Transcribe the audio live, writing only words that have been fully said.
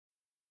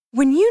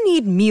When you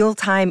need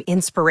mealtime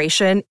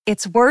inspiration,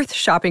 it's worth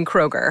shopping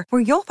Kroger,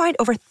 where you'll find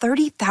over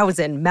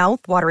 30,000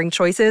 mouth-watering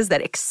choices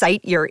that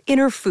excite your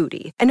inner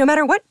foodie. And no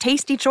matter what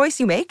tasty choice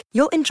you make,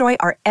 you'll enjoy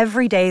our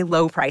everyday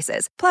low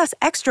prices, plus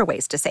extra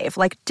ways to save,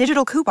 like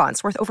digital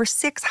coupons worth over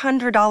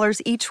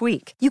 $600 each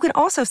week. You can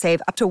also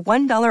save up to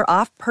 $1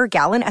 off per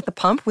gallon at the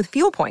pump with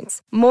fuel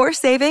points. More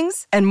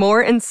savings and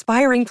more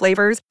inspiring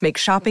flavors make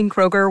shopping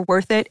Kroger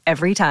worth it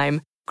every time.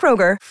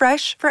 Kroger,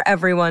 fresh for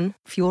everyone.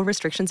 Fuel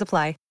restrictions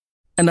apply.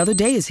 Another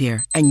day is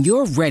here, and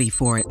you're ready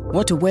for it.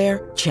 What to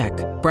wear? Check.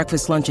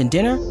 Breakfast, lunch, and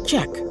dinner?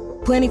 Check.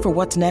 Planning for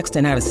what's next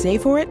and how to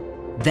save for it?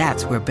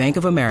 That's where Bank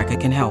of America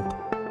can help.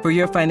 For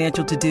your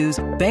financial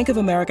to-dos, Bank of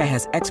America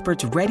has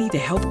experts ready to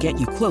help get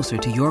you closer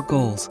to your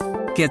goals.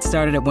 Get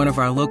started at one of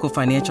our local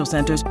financial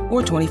centers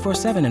or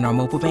 24/7 in our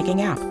mobile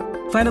banking app.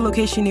 Find a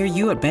location near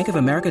you at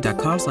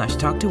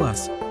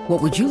bankofamerica.com/talktous.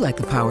 What would you like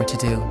the power to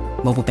do?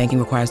 Mobile banking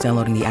requires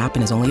downloading the app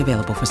and is only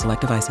available for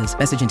select devices.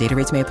 Message and data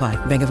rates may apply.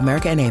 Bank of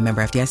America N.A.,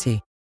 member FDIC.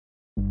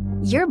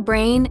 Your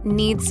brain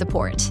needs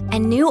support,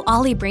 and new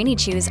Ollie Brainy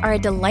Chews are a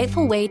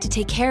delightful way to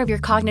take care of your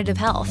cognitive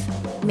health.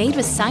 Made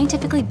with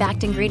scientifically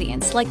backed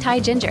ingredients like Thai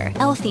ginger,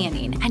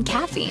 L-theanine, and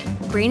caffeine,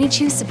 Brainy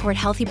Chews support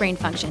healthy brain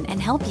function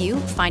and help you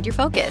find your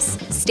focus,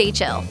 stay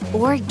chill,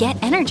 or get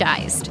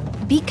energized.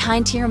 Be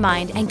kind to your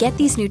mind and get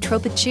these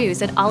nootropic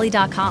chews at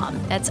ollie.com.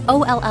 That's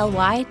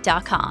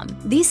OLLY.com.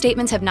 These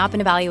statements have not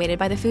been evaluated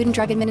by the Food and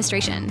Drug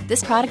Administration.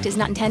 This product is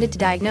not intended to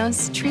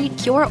diagnose, treat,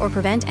 cure, or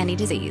prevent any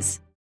disease.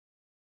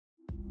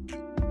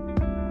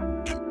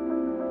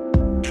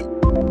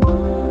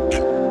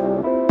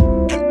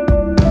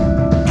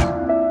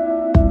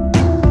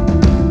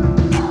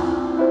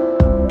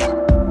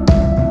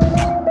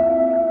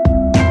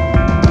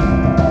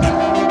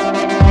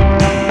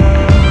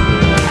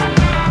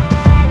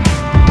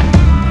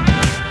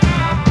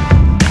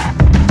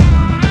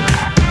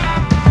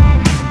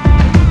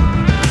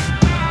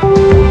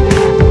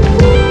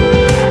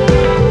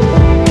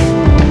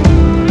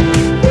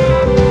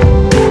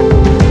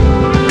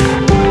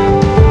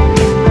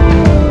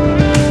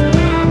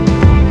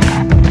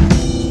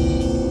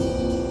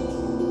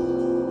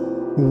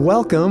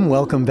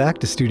 Welcome back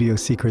to Studio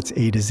Secrets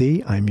A to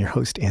Z. I'm your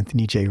host,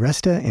 Anthony J.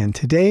 Resta, and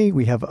today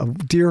we have a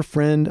dear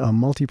friend, a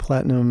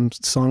multi-platinum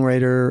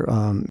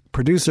songwriter,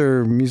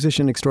 producer,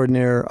 musician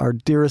extraordinaire, our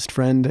dearest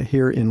friend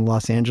here in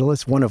Los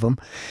Angeles, one of them,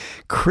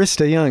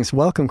 Krysta Youngs.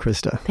 Welcome,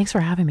 Krysta. Thanks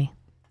for having me.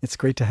 It's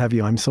great to have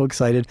you. I'm so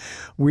excited.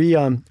 We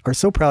are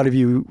so proud of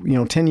you.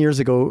 10 years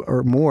ago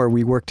or more,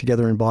 we worked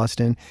together in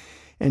Boston.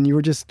 And you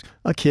were just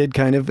a kid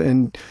kind of,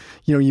 and,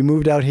 you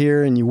moved out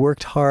here and you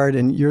worked hard,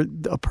 and you're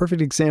a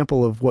perfect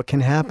example of what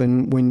can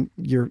happen when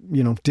you're,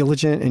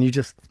 diligent and you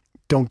just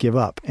don't give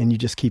up and you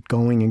just keep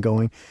going and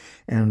going.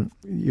 And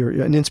you're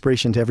an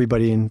inspiration to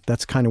everybody. And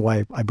that's kind of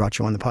why I brought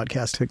you on the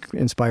podcast, to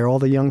inspire all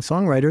the young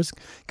songwriters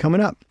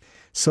coming up.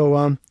 So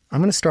I'm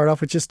going to start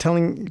off with just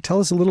tell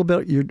us a little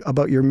bit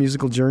about your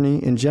musical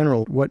journey in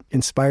general. What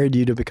inspired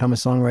you to become a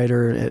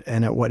songwriter,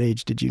 and at what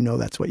age did you know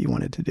that's what you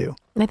wanted to do?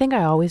 I think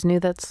I always knew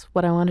that's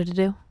what I wanted to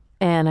do.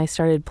 And I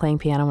started playing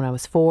piano when I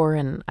was 4,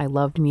 and I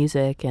loved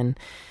music. And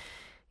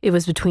it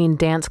was between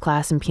dance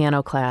class and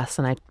piano class,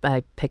 and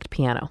I picked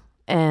piano.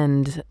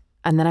 And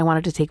then I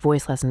wanted to take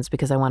voice lessons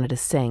because I wanted to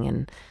sing.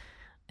 And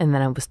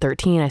then I was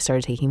 13, I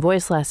started taking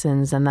voice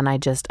lessons, and then I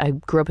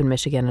grew up in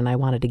Michigan, and I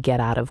wanted to get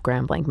out of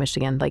Grand Blanc,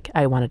 Michigan. Like,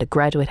 I wanted to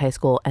graduate high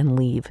school and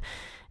leave.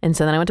 And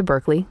so then I went to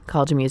Berklee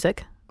College of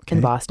Music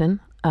in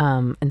Boston,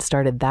 and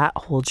started that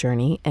whole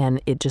journey,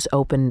 and it just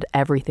opened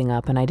everything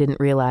up. And I didn't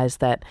realize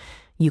that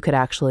you could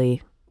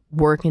actually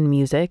work in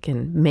music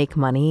and make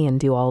money and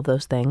do all of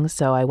those things.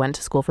 So I went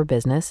to school for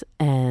business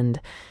and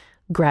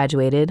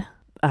graduated,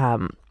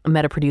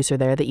 met a producer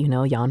there that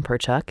Jan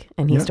Perchuk,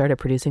 and he started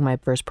producing my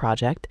first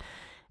project.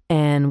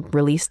 And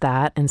released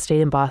that and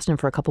stayed in Boston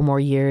for a couple more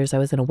years. I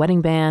was in a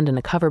wedding band and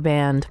a cover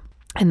band.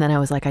 And then I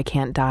was like, I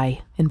can't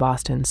die in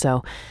Boston.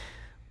 So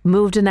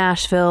moved to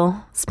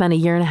Nashville, spent a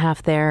year and a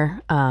half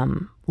there,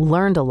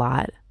 learned a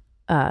lot.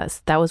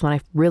 That was when I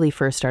really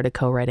first started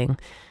co-writing. I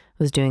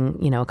was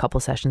doing, a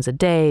couple sessions a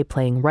day,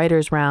 playing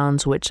writers'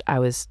 rounds, which I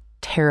was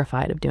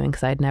terrified of doing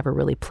because I'd never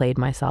really played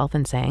myself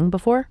and sang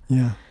before.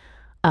 Yeah.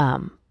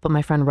 But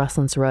my friend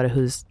Ruslan Sirota,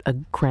 who's a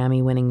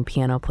Grammy-winning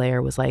piano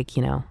player, was like,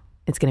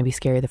 it's going to be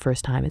scary the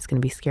first time. It's going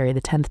to be scary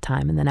the 10th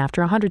time. And then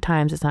after 100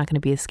 times, it's not going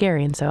to be as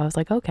scary. And so I was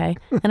like, okay.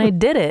 And I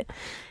did it.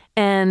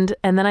 And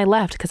then I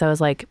left because I was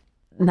like,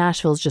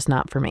 Nashville's just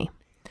not for me.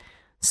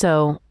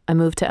 So I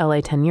moved to LA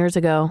 10 years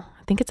ago.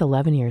 I think it's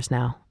 11 years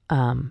now.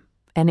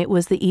 And it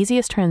was the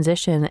easiest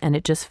transition, and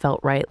it just felt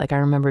right. Like, I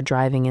remember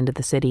driving into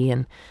the city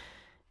and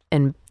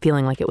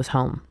feeling like it was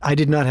home. I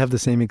did not have the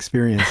same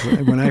experience.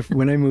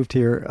 When I moved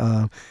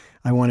here,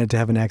 I wanted to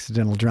have an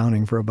accidental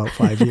drowning for about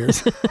 5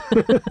 years.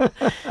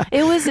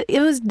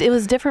 It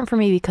was different for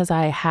me because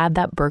I had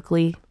that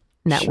Berklee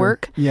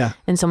network. Sure. Yeah.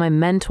 And so my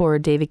mentor,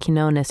 David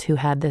Quinones, who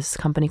had this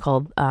company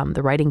called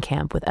The Writing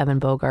Camp with Evan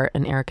Bogart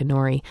and Erica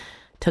Nori,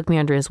 took me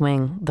under his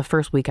wing the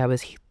first week I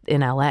was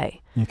in LA.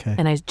 Okay.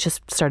 And I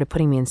just started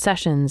putting me in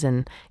sessions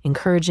and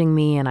encouraging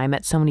me. And I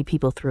met so many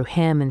people through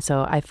him. And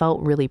so I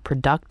felt really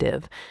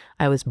productive.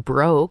 I was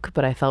broke,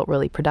 but I felt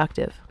really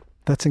productive.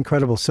 That's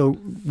incredible. So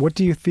what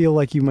do you feel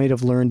like you might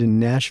have learned in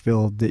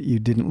Nashville that you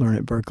didn't learn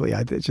at Berkeley?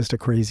 It's just a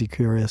crazy,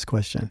 curious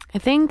question. I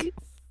think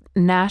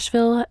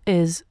Nashville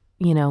is,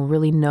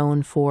 really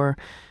known for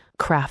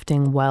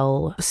crafting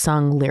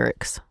well-sung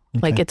lyrics. Okay.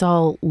 Like it's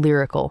all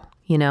lyrical,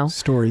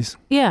 Stories.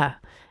 Yeah.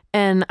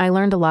 And I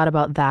learned a lot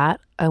about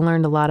that. I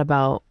learned a lot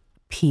about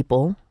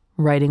people,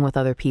 writing with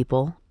other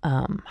people,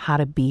 how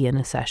to be in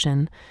a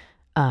session.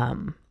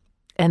 And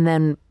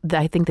then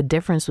I think the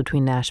difference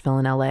between Nashville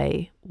and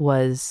LA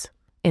was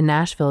in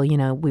Nashville,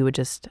 we would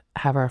just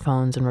have our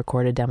phones and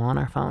record a demo on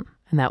our phone.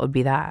 And that would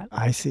be that.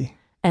 I see.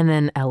 And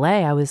then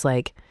LA, I was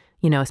like,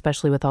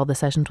 especially with all the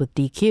sessions with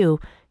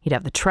DQ, he'd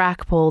have the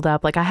track pulled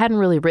up. Like I hadn't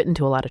really written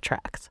to a lot of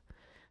tracks.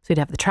 So he'd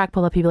have the track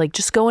pulled up. He'd be like,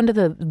 just go into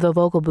the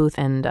vocal booth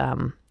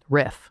and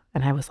riff.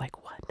 And I was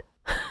like, what?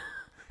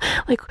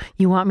 Like,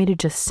 you want me to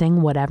just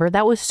sing whatever?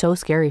 That was so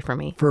scary for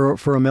me. For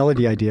a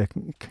melody idea.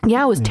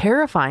 Yeah, it was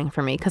terrifying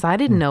for me because I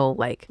didn't know,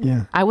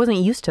 I wasn't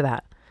used to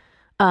that.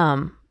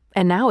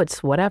 And now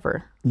it's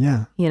whatever.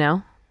 Yeah.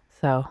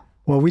 So.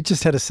 Well, we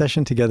just had a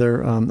session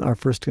together, our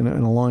first in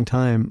a long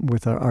time,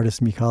 with our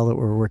artist Mikal that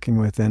we're working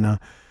with. And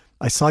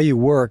I saw you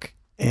work,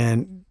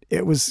 and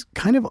it was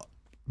kind of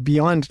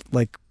beyond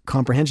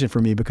comprehension for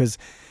me because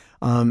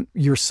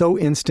you're so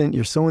instant,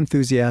 you're so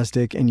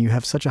enthusiastic, and you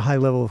have such a high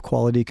level of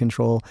quality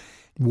control.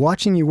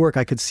 Watching you work,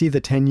 I could see the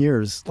 10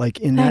 years,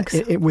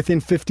 within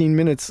 15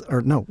 minutes,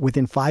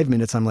 within 5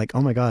 minutes, I'm like,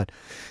 oh my God.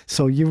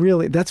 So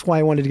that's why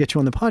I wanted to get you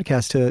on the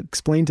podcast to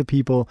explain to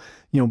people,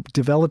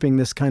 developing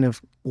this kind of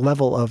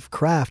level of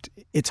craft,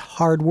 it's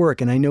hard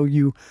work. And I know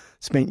you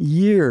spent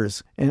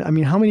years. And I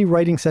mean, how many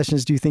writing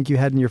sessions do you think you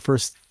had in your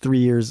first 3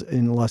 years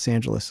in Los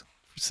Angeles?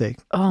 Say.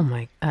 Oh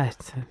my God.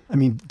 I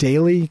mean,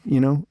 daily,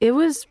 It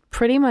was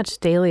pretty much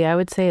daily. I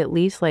would say at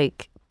least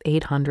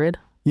 800.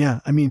 Yeah.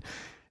 I mean,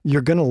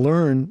 you're going to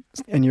learn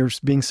and you're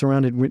being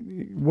surrounded with,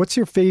 what's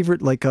your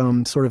favorite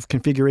sort of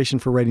configuration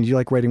for writing? Do you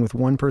like writing with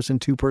 1 person,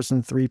 2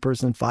 person, 3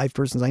 person, 5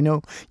 persons? I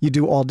know you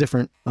do all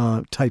different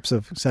types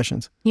of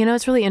sessions.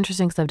 It's really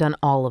interesting because I've done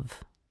all of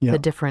the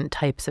different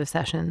types of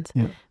sessions.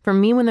 Yeah. For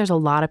me, when there's a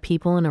lot of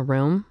people in a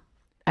room,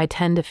 I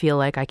tend to feel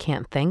like I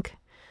can't think.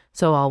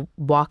 So I'll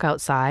walk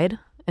outside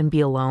and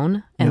be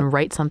alone and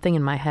write something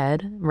in my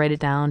head, write it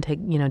down,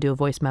 do a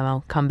voice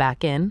memo, come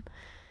back in.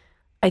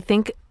 I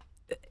think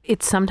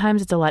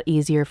sometimes it's a lot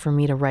easier for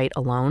me to write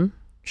alone.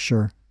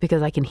 Sure.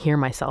 Because I can hear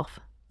myself.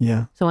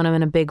 Yeah. So when I'm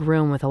in a big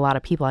room with a lot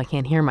of people, I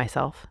can't hear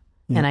myself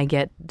and I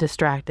get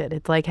distracted.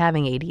 It's like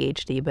having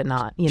ADHD, but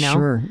not,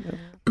 Sure.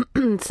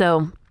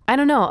 So I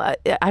don't know.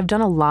 I've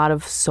done a lot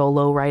of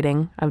solo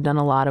writing. I've done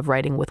a lot of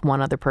writing with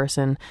one other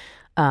person.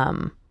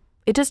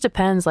 It just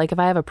depends. If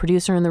I have a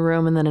producer in the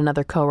room and then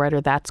another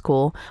co-writer, that's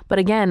cool. But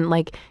again,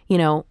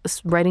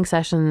 writing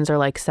sessions are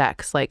like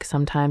sex.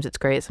 Sometimes it's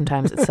great,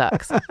 sometimes it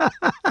sucks.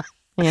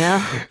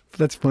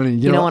 That's funny.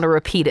 You don't want to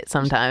repeat it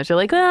sometimes. You're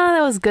like, well,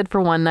 that was good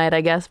for one night, I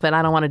guess, but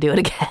I don't want to do it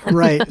again.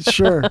 Right,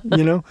 sure.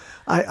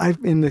 I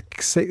in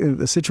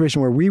the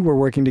situation where we were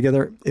working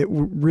together, it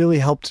really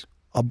helped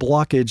a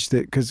blockage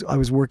because I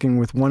was working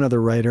with one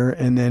other writer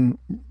and then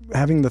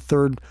having the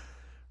third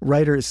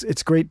writers,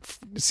 it's great.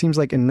 It seems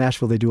like in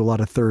Nashville, they do a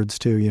lot of thirds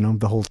too,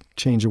 the whole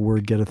change a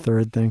word, get a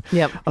third thing.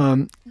 Yep.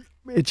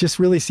 It just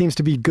really seems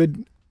to be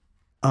good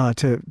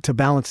to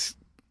balance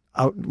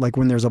out.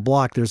 When there's a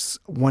block, there's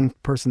one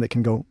person that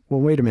can go, well,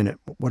 wait a minute,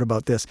 what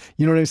about this?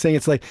 You know what I'm saying?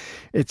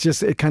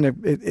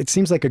 It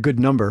seems like a good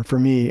number for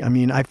me. I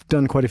mean, I've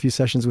done quite a few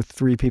sessions with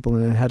 3 people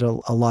and I had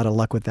a lot of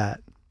luck with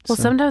that. Well,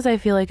 sometimes I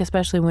feel like,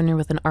 especially when you're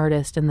with an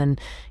artist and then,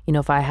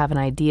 if I have an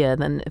idea,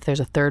 then if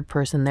there's a third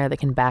person there that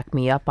can back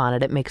me up on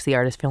it, it makes the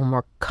artist feel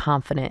more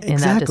confident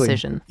in that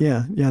decision.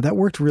 Yeah, that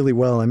worked really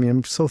well. I mean,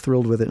 I'm so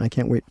thrilled with it and I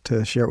can't wait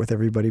to share it with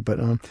everybody. But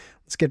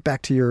let's get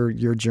back to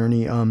your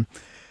journey.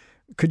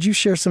 Could you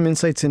share some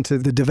insights into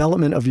the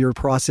development of your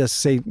process,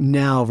 say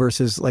now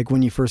versus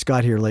when you first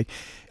got here?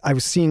 I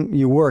was seeing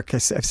you work.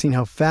 I've seen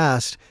how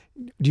fast.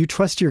 Do you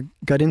trust your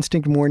gut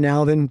instinct more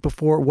now than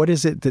before? What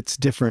is it that's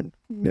different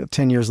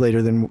 10 years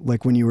later than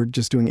when you were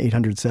just doing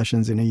 800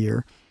 sessions in a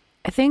year?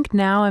 I think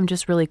now I'm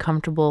just really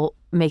comfortable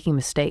making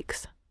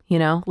mistakes.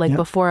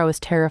 Before I was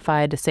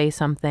terrified to say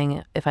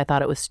something if I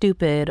thought it was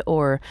stupid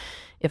or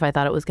if I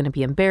thought it was going to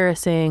be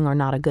embarrassing or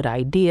not a good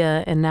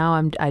idea. And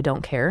now I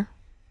don't care.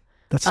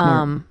 That's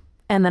smart.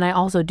 And then I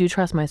also do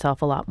trust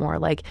myself a lot more.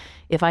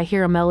 If I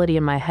hear a melody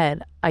in my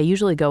head, I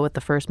usually go with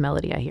the first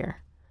melody I hear.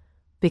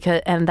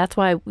 And that's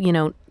why,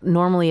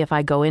 normally if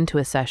I go into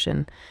a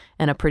session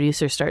and a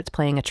producer starts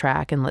playing a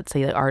track and let's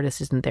say the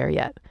artist isn't there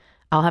yet,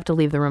 I'll have to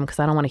leave the room because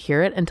I don't want to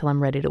hear it until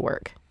I'm ready to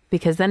work.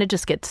 Because then it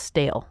just gets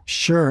stale.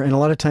 Sure. And a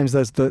lot of times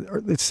it's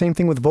the same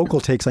thing with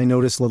vocal takes. I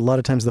notice a lot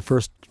of times the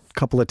first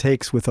couple of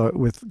takes with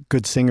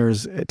good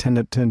singers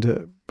tend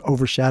to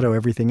overshadow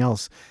everything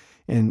else.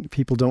 And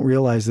people don't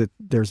realize that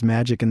there's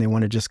magic, and they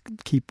want to just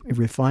keep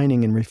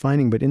refining and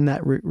refining. But in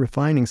that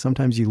refining,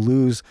 sometimes you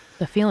lose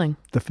the feeling.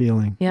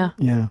 Yeah.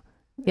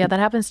 Yeah, that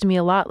happens to me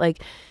a lot.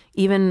 Like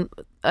even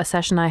a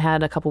session I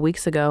had a couple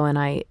weeks ago, and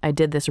I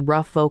did this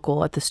rough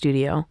vocal at the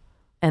studio.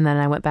 And then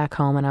I went back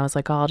home and I was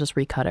like, oh, I'll just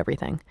recut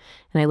everything.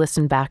 And I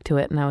listened back to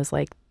it and I was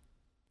like,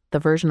 the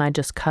version I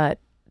just cut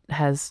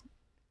has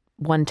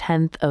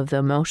 1/10 of the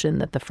emotion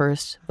that the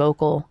first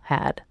vocal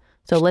had.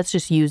 So let's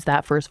just use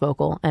that first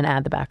vocal and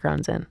add the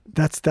backgrounds in.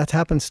 That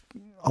happens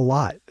a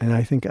lot. And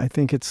I think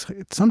it's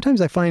sometimes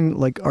I find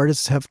like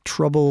artists have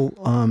trouble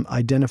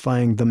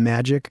identifying the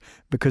magic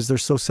because they're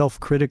so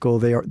self-critical.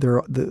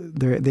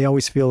 They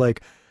always feel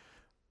like,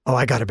 oh,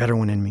 I got a better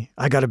one in me.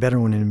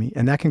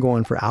 And that can go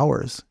on for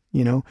hours,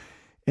 you know?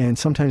 And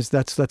sometimes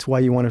that's why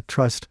you want to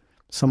trust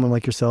someone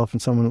like yourself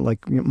and someone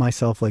like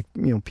myself, like,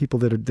 you know, people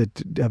that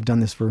have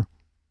done this for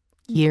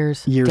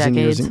years decades. And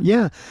years.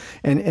 Yeah.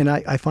 And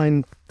I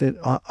find that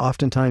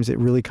oftentimes it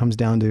really comes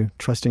down to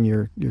trusting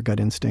your gut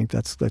instinct.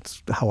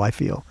 That's how I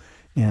feel.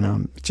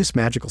 And it's just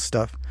magical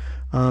stuff.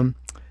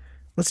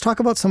 Let's talk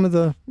about some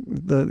of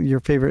your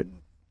favorite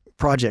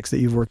projects that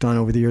you've worked on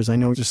over the years. I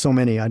know there's so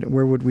many.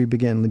 Where would we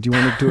begin? Do you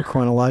want to do it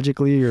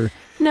chronologically or?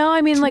 No,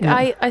 I mean, like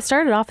yeah. I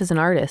started off as an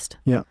artist.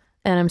 Yeah.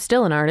 And I'm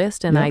still an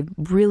artist, and yeah. I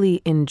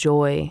really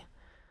enjoy.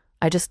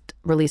 I just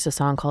released a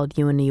song called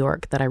 "You in New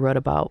York" that I wrote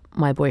about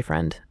my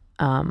boyfriend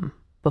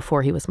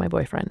before he was my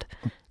boyfriend,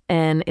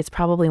 and it's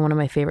probably one of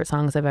my favorite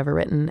songs I've ever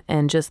written.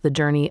 And just the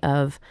journey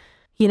of,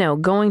 you know,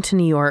 going to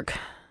New York,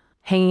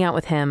 hanging out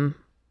with him.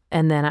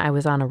 And then I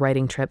was on a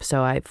writing trip,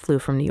 so I flew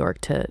from New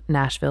York to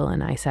Nashville,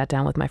 and I sat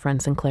down with my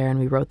friend Sinclair, and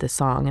we wrote this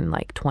song in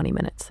like 20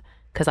 minutes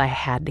because I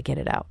had to get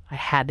it out.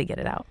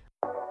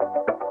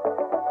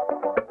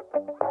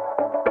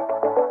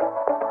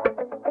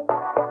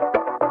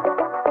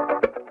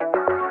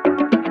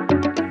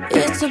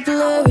 It's a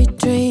blurry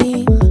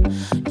dream.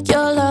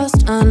 You're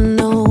lost, I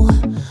know,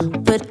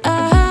 but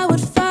I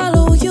would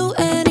follow you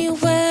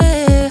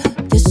anywhere.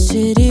 This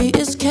city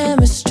is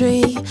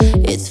chemistry.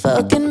 It's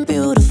fucking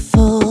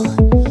beautiful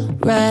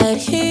right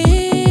here.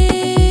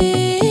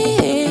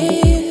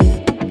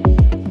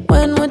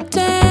 When we're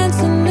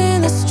dancing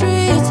in the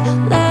streets,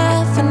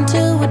 laughing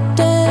till we're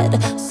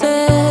dead,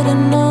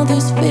 setting all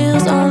these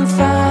fields on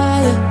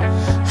fire,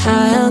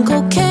 high on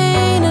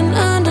cocaine and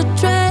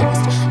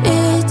underdressed.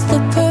 It's the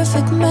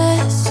perfect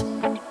mess,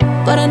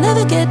 but I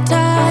never get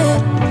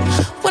tired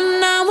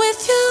when I'm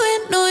with you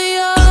in New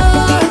York.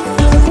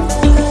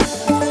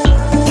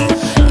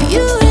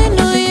 You in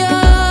New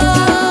York,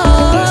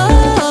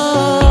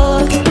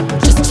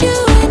 just you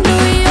in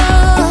New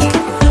York.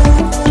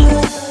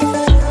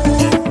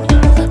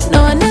 No,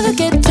 I never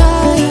get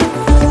tired.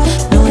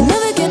 No, I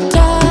never get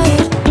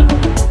tired.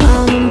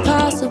 I'm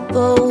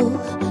impossible.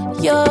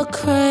 You're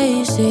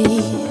crazy.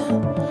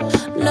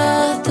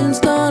 Nothing's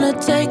gonna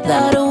take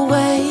that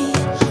away.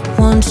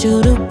 Want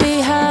you to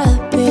be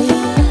happy,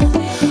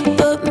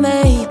 but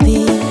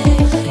maybe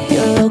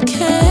you're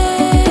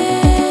okay.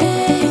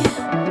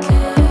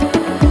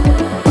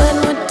 When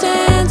we're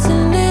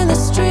dancing in the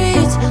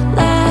streets,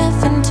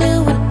 laughing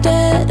till we're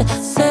dead,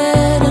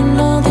 setting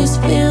all these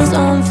fields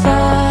on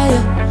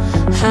fire,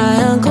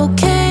 high on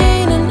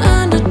cocaine and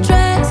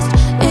underdressed.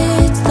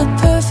 It's the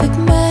perfect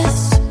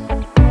mess,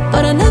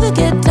 but I never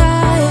get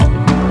tired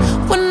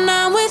when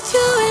I'm with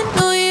you in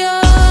New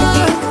York.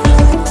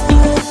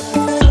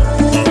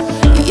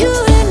 You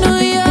in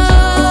New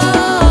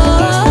York,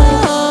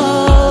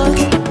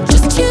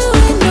 just you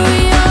in New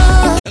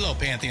York. Hello,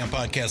 Pantheon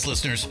Podcast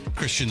listeners.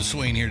 Christian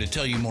Swain here to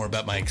tell you more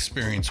about my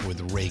experience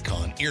with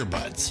Raycon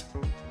earbuds.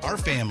 Our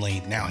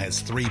family now has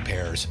 3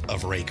 pairs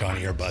of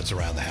Raycon earbuds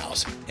around the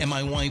house, and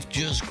my wife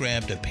just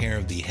grabbed a pair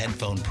of the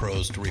Headphone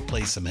Pros to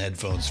replace some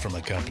headphones from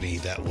a company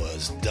that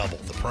was double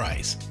the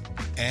price.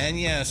 And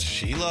yes,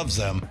 she loves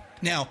them.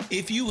 Now,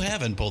 if you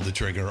haven't pulled the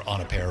trigger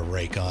on a pair of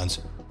Raycons,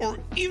 or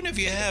even if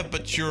you have,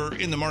 but you're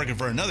in the market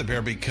for another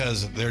pair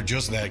because they're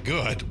just that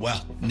good,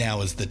 well,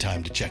 now is the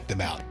time to check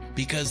them out,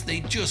 because they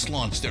just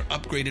launched their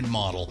upgraded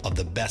model of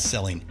the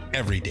best-selling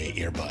everyday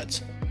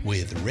earbuds.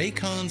 With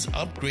Raycon's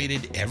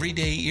upgraded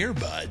everyday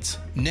earbuds,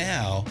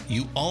 now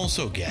you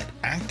also get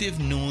active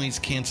noise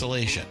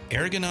cancellation,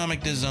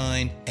 ergonomic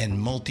design, and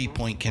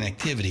multi-point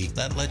connectivity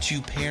that lets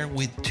you pair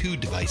with 2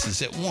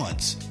 devices at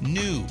once.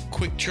 New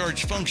quick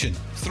charge function,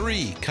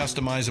 3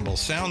 customizable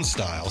sound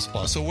styles,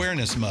 plus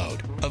awareness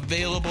mode.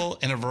 Available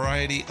in a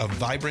variety of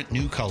vibrant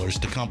new colors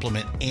to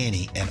complement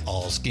any and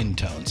all skin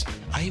tones.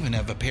 I even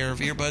have a pair of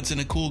earbuds in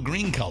a cool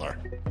green color.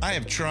 I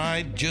have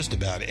tried just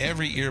about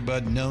every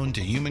earbud known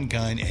to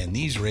humankind, and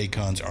these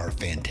Raycons are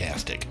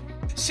fantastic.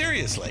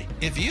 Seriously,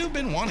 if you've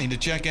been wanting to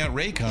check out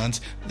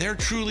Raycons, there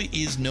truly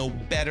is no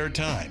better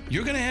time.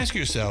 You're going to ask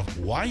yourself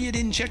why you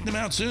didn't check them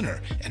out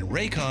sooner, and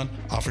Raycon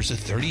offers a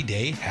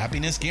 30-day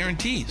happiness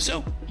guarantee.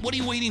 So what are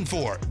you waiting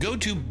for? Go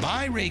to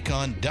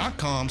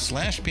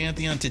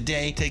buyraycon.com/Pantheon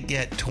today to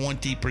get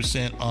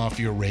 20% off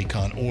your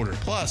Raycon order,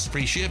 plus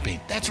free shipping.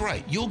 That's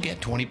right, you'll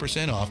get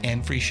 20% off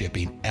and free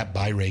shipping at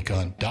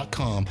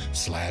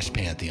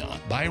buyraycon.com/Pantheon.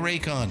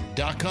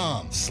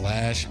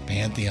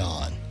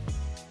 buyraycon.com/Pantheon.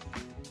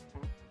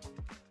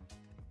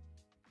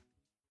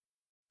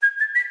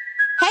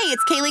 Hey,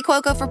 it's Kaylee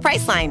Cuoco for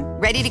Priceline.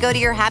 Ready to go to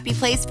your happy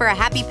place for a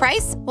happy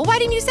price? Well, why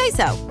didn't you say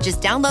so?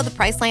 Just download the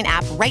Priceline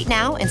app right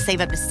now and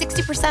save up to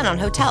 60% on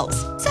hotels.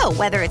 So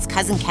whether it's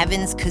Cousin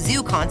Kevin's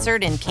Kazoo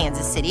Concert in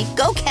Kansas City,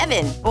 go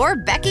Kevin, or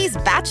Becky's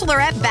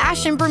Bachelorette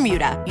Bash in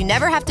Bermuda, you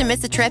never have to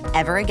miss a trip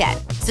ever again.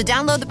 So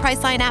download the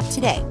Priceline app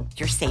today.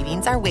 Your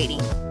savings are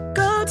waiting.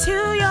 Go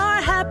to your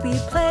happy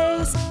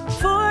place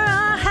for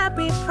a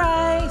happy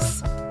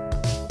price.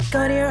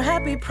 Go to your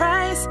happy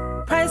price,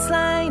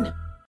 Priceline.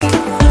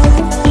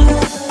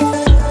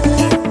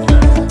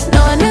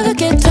 No, I never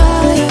get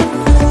tired.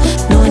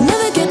 No, I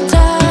never get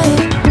tired.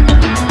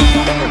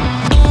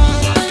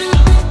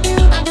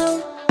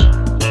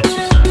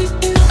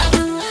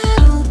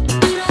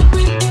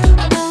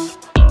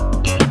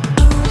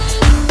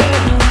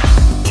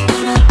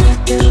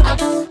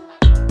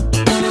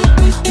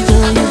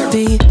 Will you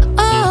be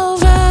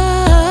alright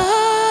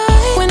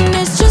when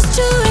it's just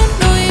you in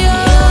New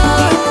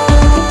York?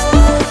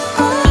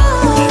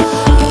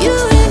 You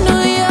in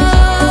New York,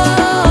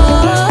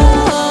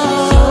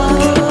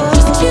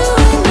 just you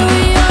in New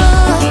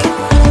York.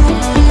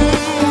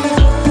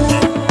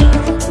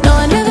 No,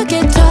 I never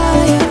get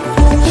tired.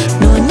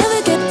 No, I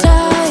never get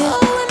tired. Oh,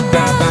 when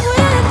I'm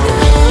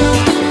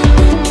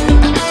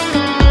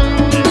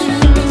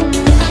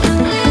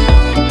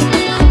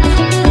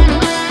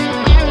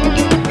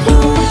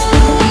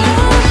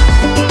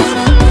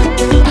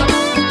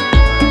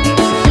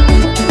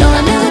No,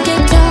 I never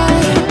get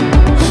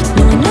tired.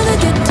 No, I never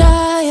get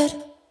tired.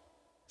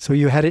 So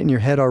you had it in your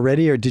head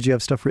already, or did you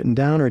have stuff written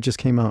down, or it just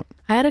came out?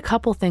 I had a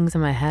couple things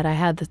in my head. I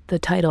had the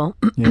title,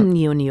 Yeah.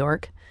 You in New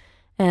York,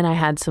 and I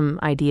had some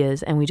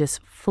ideas, and we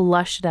just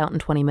flushed it out in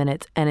 20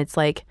 minutes. And it's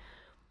like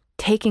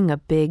taking a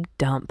big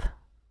dump.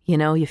 You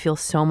know, you feel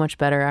so much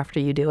better after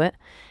you do it.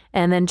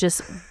 And then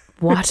just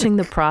watching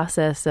the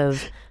process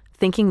of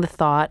thinking the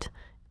thought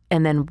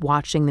and then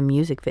watching the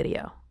music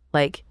video.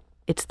 Like,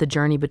 it's the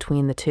journey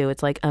between the two.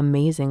 It's like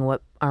amazing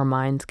what our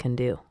minds can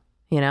do,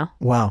 you know?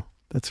 Wow,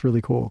 that's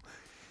really cool.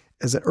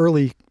 As an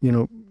early,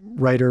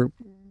 writer,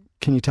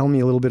 can you tell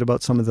me a little bit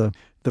about some of the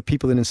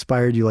people that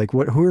inspired you? Like,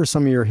 who are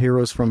some of your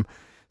heroes from,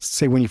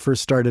 say, when you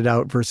first started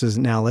out versus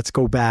now? Let's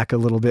go back a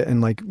little bit.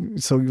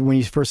 And so when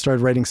you first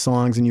started writing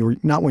songs, and you were,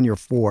 not when you were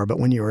 4, but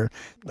when you were,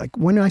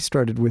 when I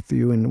started with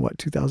you in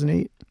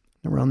 2008,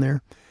 around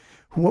there?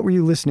 What were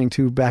you listening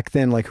to back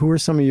then? Like, who are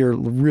some of your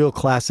real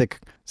classic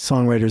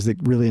songwriters that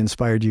really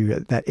inspired you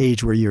at that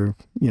age where you're,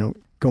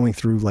 going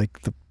through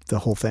the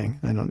whole thing?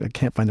 I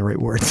can't find the right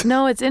words.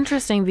 No, it's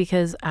interesting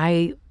because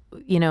my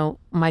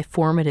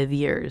formative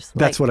years.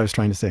 That's what I was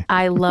trying to say.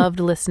 I loved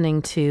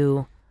listening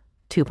to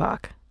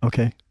Tupac.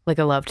 Okay. Like,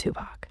 I loved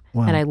Tupac.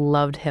 Wow. And I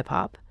loved hip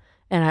hop.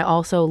 And I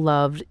also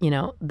loved,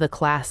 the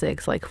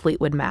classics like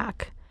Fleetwood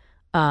Mac.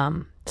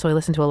 So I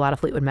listened to a lot of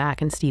Fleetwood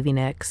Mac and Stevie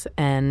Nicks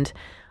and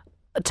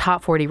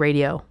Top 40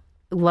 radio.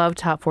 Loved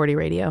Top 40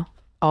 radio.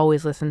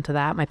 Always listened to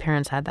that. My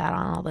parents had that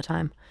on all the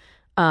time.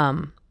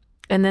 And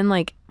then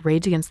like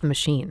Rage Against the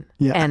Machine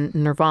and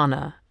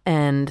Nirvana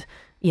and,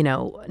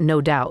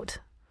 No Doubt.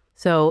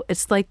 So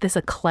it's like this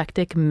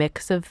eclectic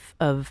mix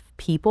of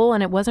people,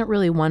 and it wasn't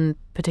really one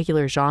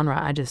particular genre.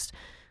 I just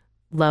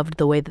loved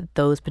the way that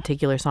those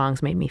particular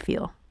songs made me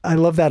feel. I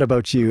love that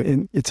about you.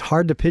 And it's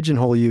hard to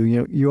pigeonhole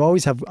you. You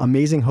always have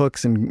amazing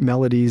hooks and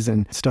melodies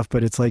and stuff,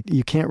 but it's like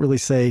you can't really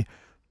say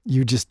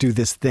you just do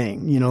this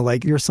thing.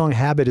 Like your song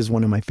Habit is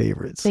one of my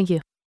favorites. Thank you.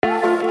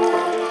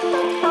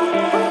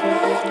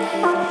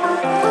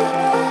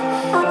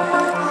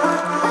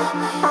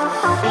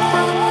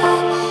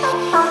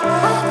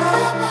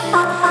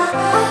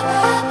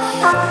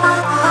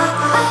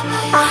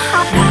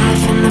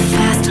 Life in the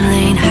fast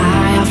lane,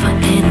 high off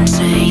an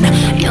insane.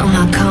 You're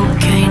my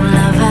cocaine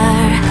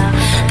lover.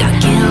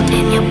 Got guilt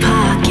in your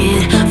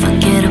pocket,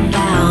 forget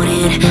about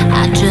it.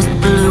 I just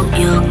blew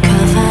your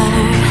cover.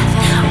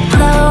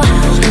 Blow,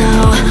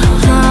 blow,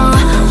 blow,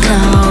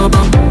 blow.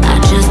 I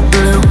just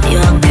blew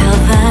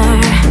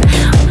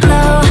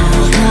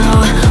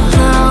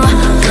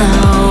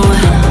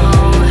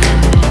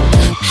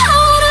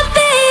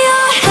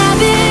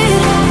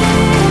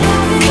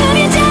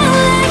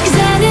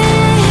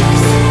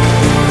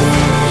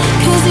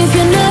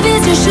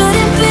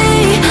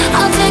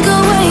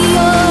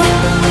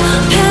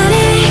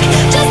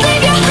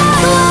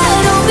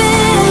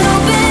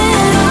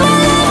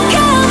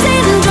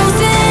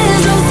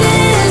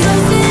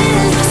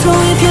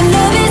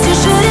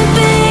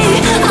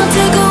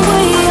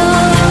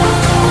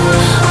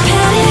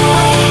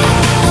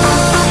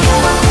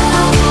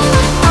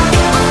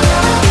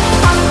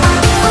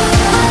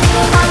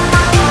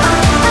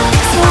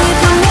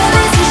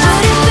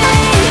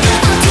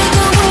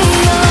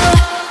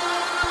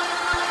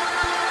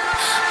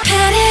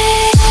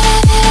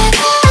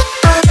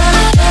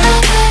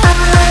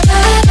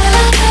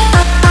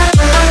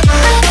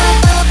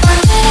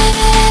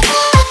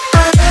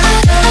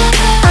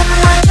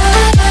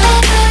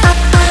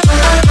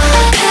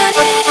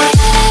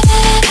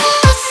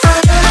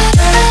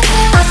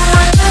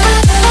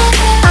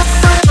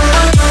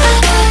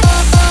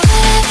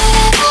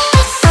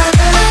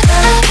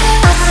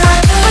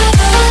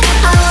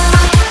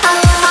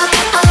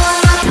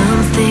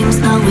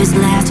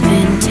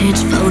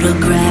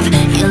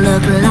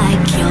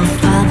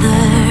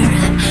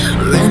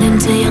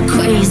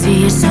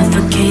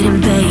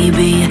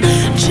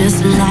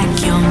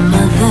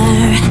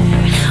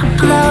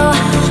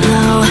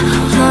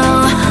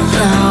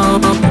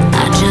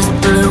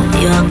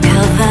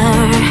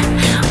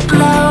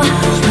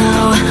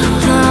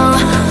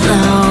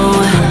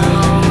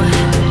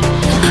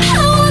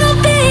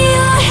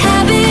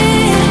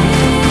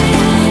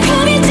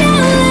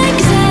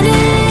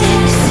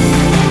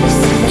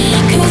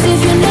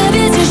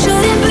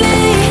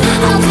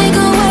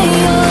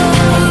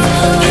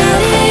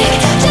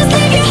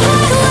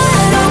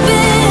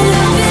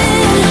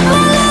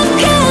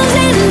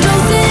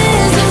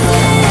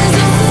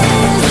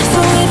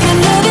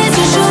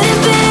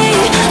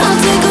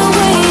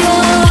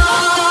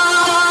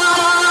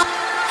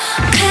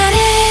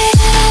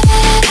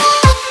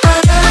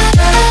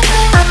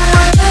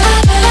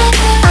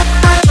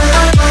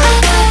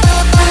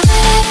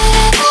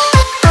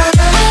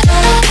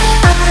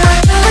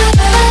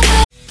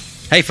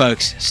Hey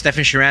folks,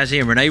 Stefan Shirazi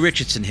and Renee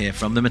Richardson here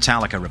from the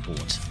Metallica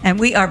Report. And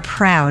we are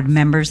proud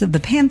members of the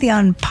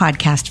Pantheon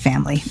podcast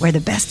family, where the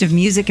best of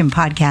music and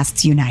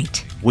podcasts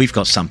unite. We've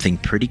got something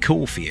pretty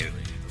cool for you.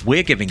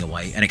 We're giving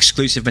away an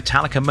exclusive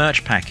Metallica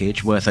merch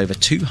package worth over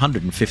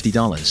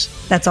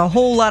 $250. That's a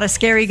whole lot of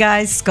Scary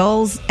Guys,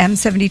 Skulls,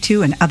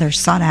 M72, and other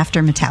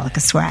sought-after Metallica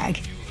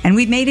swag. And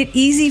we've made it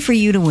easy for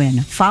you to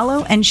win.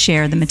 Follow and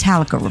share the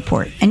Metallica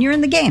Report, and you're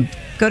in the game.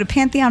 Go to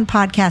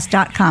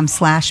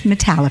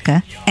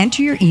pantheonpodcast.com/Metallica,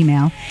 enter your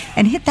email,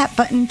 and hit that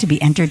button to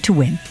be entered to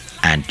win.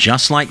 And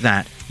just like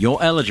that, you're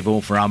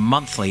eligible for our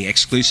monthly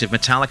exclusive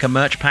Metallica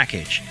merch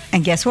package.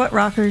 And guess what,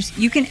 rockers?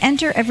 You can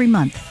enter every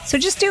month, so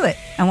just do it.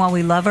 And while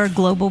we love our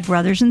global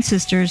brothers and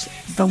sisters,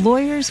 the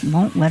lawyers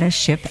won't let us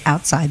ship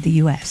outside the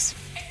U.S.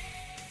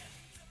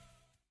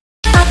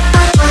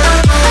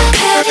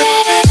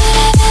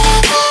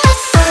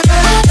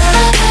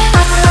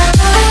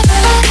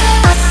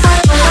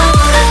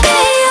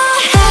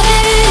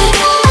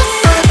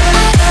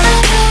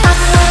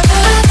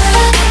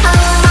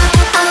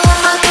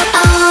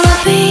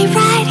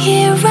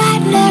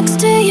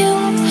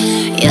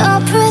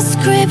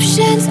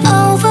 Prescription's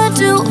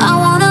overdue. I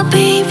wanna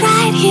be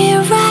right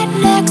here, right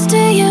next to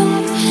you.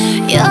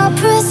 Your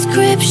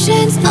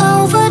prescription's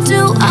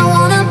overdue. I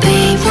wanna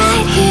be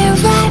right here,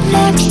 right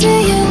next to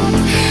you.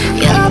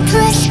 Your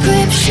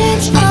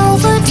prescription's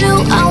overdue.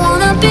 I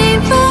wanna be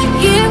right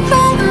here,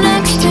 right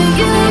next to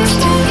you.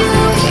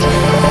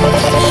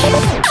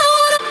 I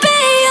wanna be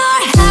your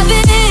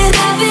habit.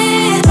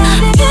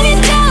 Get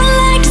it down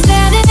like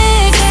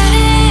Xanax.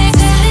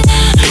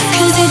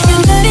 'Cause if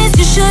you're nervous,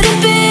 you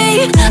shouldn't be.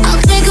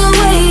 I'll take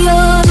away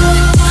your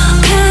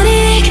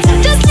panic.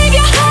 Just leave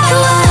your heart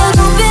wide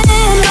open.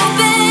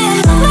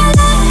 My love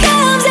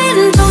comes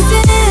in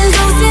doses.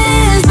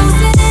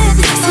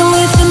 So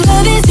if you're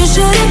nervous, you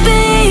shouldn't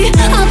be.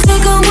 I'll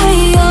take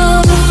away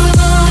your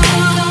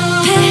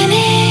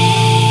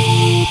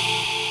panic.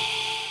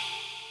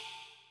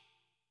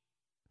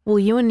 Well,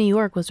 You in New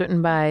York was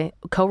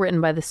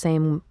co-written by the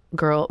same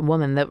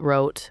woman that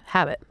wrote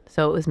Habit.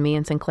 So it was me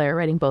and Sinclair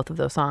writing both of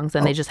those songs,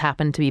 and they just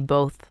happened to be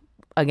both,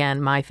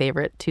 again, my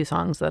favorite two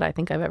songs that I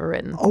think I've ever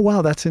written. Oh,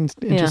 wow. That's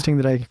interesting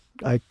that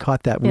I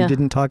caught that. We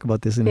didn't talk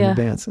about this in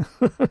advance.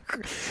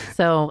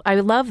 So I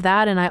love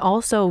that. And I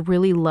also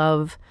really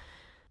love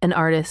an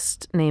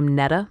artist named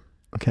Netta.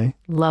 Okay.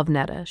 Love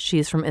Netta.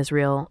 She's from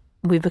Israel.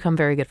 We've become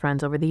very good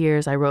friends over the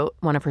years. I wrote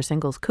one of her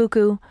singles,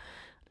 Cuckoo.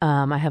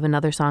 I have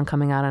another song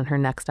coming out on her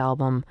next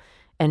album.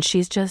 And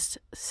she's just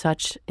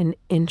such an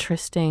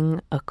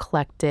interesting,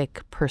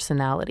 eclectic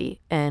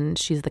personality. And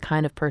she's the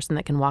kind of person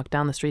that can walk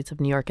down the streets of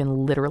New York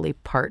and literally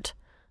part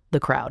the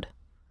crowd.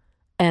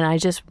 And I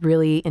just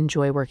really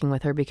enjoy working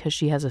with her because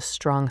she has a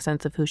strong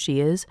sense of who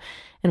she is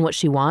and what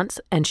she wants.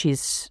 And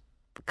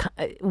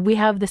we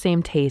have the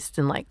same taste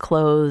in like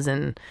clothes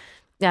and,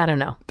 I don't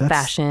know,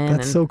 fashion.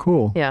 That's so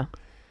cool. Yeah.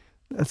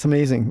 That's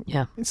amazing.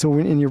 Yeah. So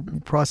in your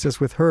process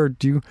with her,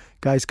 do you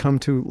guys come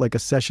to like a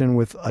session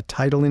with a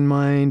title in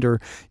mind,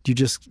 or do you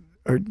just,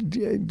 or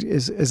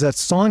is that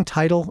song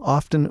title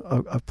often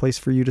a place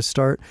for you to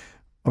start,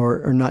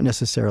 or not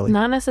necessarily?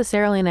 Not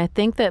necessarily. And I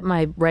think that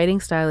my writing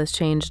style has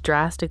changed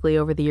drastically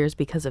over the years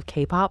because of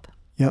K-pop.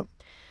 Yep.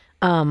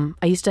 I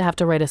used to have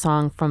to write a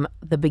song from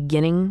the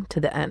beginning to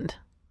the end.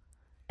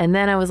 And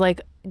then I was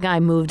like, I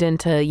moved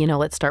into,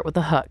 let's start with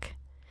the hook.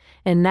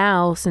 And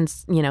now,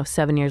 since,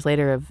 7 years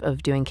later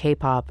of doing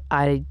K-pop,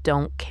 I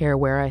don't care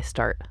where I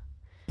start.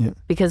 Yeah.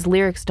 Because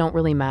lyrics don't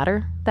really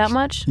matter that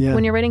much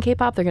when you're writing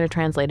K-pop. They're going to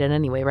translate it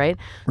anyway, right?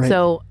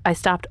 So I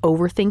stopped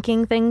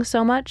overthinking things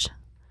so much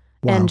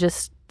and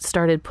just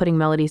started putting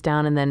melodies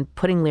down and then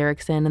putting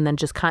lyrics in and then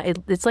just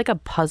it's like a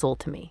puzzle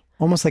to me.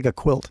 Almost like a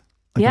quilt.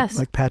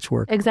 Like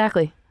patchwork.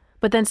 Exactly.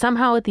 But then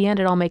somehow at the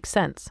end, it all makes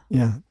sense.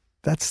 Yeah.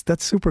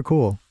 That's super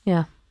cool.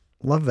 Yeah.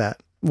 Love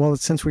that. Well,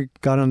 since we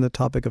got on the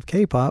topic of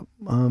K-pop,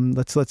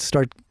 let's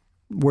start.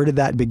 Where did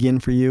that begin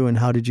for you, and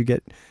how did you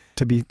get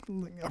to be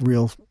a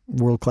real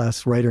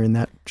world-class writer in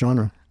that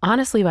genre?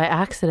 Honestly, by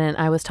accident.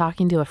 I was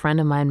talking to a friend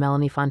of mine,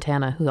 Melanie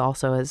Fontana, who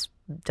also has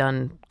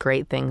done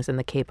great things in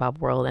the K-pop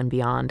world and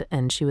beyond.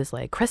 And she was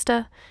like,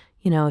 Krysta,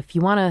 if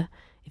you want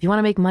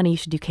to make money, you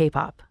should do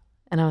K-pop.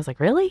 And I was like,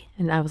 really?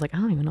 And I was like, I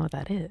don't even know what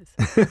that is.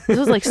 This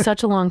was like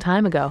such a long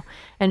time ago.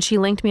 And she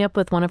linked me up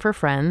with one of her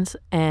friends,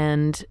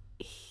 and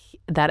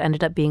that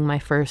ended up being my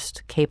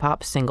first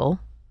K-pop single.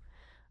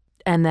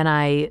 And then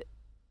I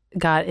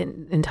got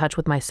in touch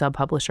with my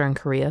sub-publisher in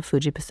Korea,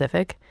 Fuji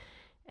Pacific,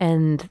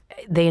 and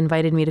they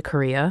invited me to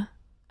Korea.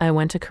 I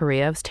went to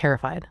Korea. I was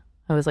terrified.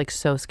 I was like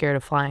so scared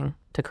of flying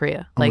to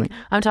Korea.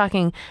 I'm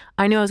talking,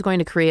 I knew I was going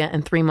to Korea,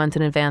 and 3 months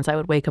in advance, I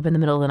would wake up in the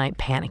middle of the night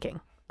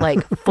panicking.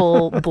 Like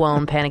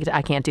full-blown panic.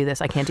 I can't do this.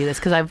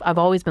 Because I've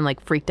always been like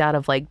freaked out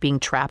of like being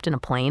trapped in a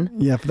plane.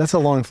 Yeah, but that's a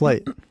long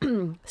flight.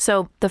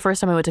 So the first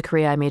time I went to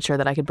Korea, I made sure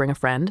that I could bring a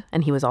friend,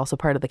 and he was also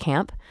part of the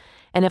camp.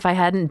 And if I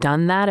hadn't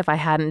done that, if I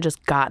hadn't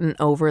just gotten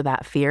over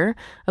that fear,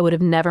 I would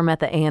have never met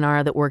the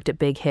A&R that worked at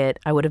Big Hit.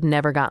 I would have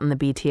never gotten the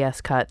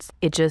BTS cuts.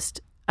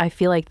 I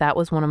feel like that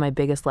was one of my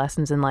biggest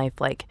lessons in life.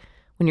 Like,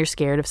 when you're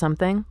scared of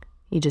something,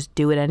 you just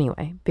do it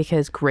anyway,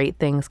 because great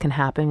things can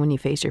happen when you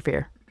face your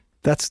fear.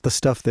 That's the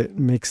stuff that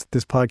makes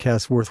this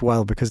podcast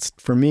worthwhile, because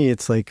for me,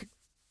 it's like,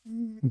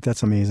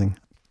 that's amazing.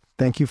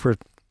 Thank you for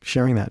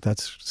sharing that.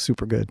 That's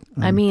super good.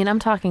 I mean, I'm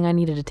talking, I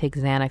needed to take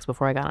Xanax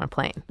before I got on a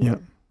plane. Yeah.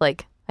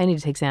 Like, I need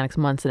to take Xanax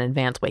months in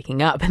advance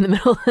waking up in the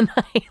middle of the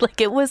night.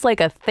 Like, it was like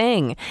a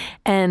thing.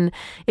 And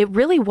it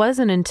really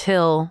wasn't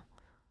until,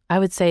 I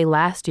would say,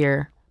 last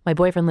year. My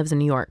boyfriend lives in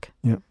New York.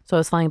 Yeah. So I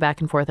was flying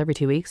back and forth every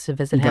 2 weeks to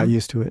visit him. Got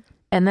used to it.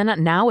 And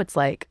then now it's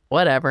like,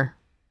 whatever,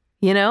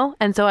 you know?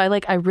 And so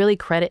I really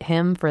credit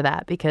him for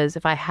that, because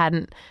if I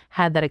hadn't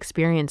had that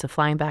experience of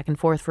flying back and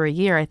forth for a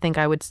year, I think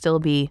I would still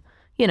be,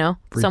 you know,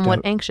 freaked somewhat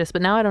out. Anxious.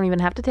 But now I don't even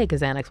have to take a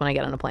Xanax when I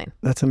get on a plane.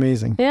 That's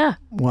amazing. Yeah.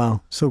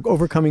 Wow. So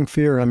overcoming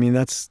fear, I mean,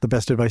 that's the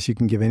best advice you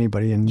can give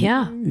anybody. And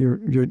yeah.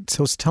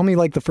 So tell me,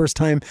 like, the first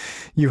time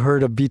you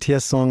heard a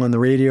BTS song on the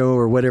radio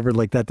or whatever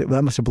like that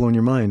must have blown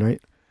your mind,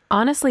 right?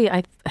 Honestly,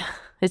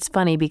 it's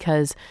funny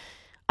because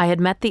I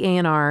had met the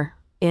A&R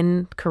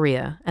in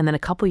Korea, and then a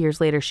couple years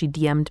later, she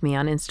DM'd me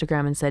on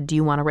Instagram and said, "Do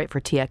you want to write for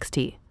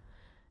TXT?"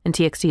 And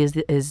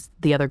TXT is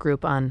the other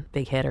group on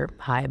Big Hit or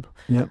Hybe.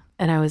 Yep.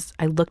 And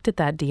I looked at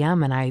that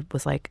DM and I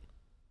was like,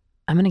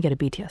 I'm going to get a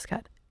BTS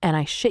cut. And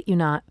I shit you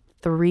not,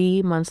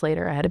 3 months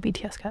later, I had a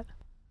BTS cut.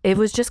 It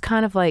was just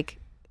kind of like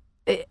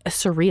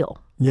surreal.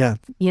 Yeah.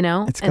 You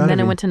know? And then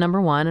it went to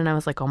 #1 and I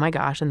was like, oh my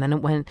gosh. And then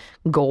it went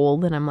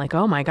gold and I'm like,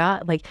 oh my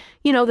God. Like,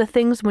 you know, the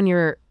things when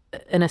you're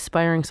an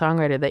aspiring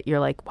songwriter that you're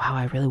like, wow,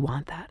 I really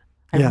want that.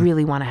 I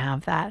really want to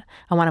have that.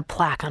 I want a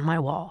plaque on my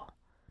wall.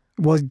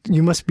 Well,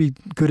 you must be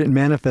good at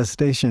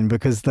manifestation,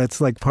 because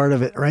that's like part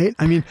of it, right?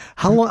 I mean,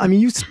 how long? I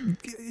mean,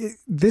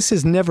 this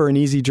is never an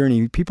easy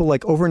journey. People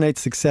like overnight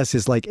success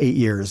is like 8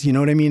 years. You know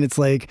what I mean? It's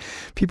like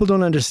people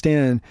don't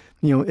understand,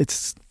 you know,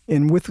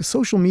 and with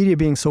social media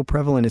being so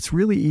prevalent, it's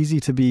really easy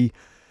to be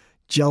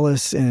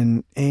jealous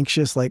and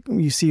anxious. Like,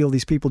 you see all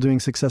these people doing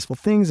successful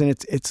things, and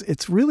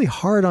it's really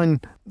hard on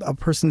a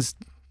person's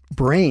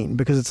brain,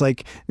 because it's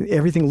like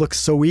everything looks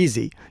so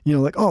easy. You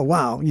know, like, oh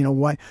wow, you know,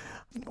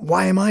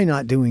 why am I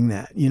not doing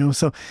that? You know,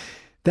 so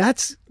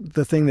that's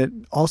the thing that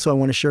also I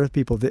want to share with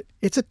people, that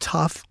it's a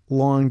tough,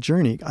 long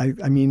journey.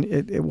 I mean,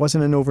 it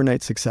wasn't an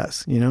overnight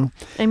success, you know?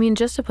 I mean,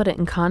 just to put it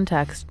in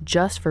context,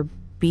 just for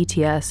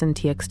BTS and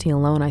TXT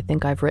alone, I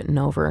think I've written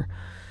over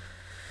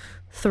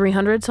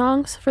 300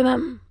 songs for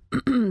them.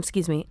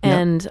 Excuse me. Yep.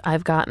 And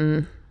I've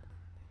gotten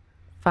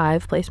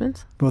 5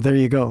 placements. Well, there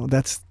you go.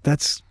 That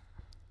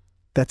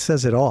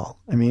says it all.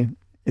 I mean,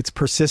 it's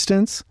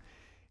persistence.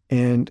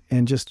 And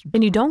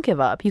you don't give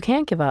up. You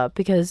can't give up,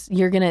 because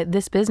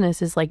this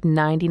business is like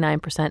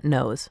 99%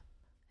 no's.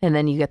 And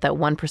then you get that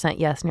 1%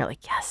 yes, and you're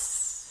like,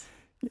 yes.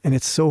 And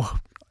it's so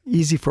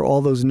easy for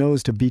all those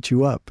no's to beat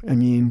you up. I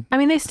mean,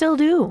 they still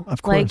do.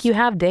 Of course. Like,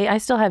 I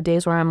still have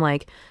days where I'm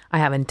like, I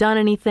haven't done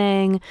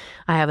anything.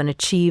 I haven't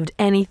achieved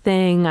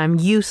anything. I'm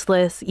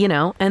useless, you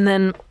know, and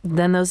then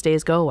those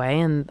days go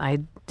away and I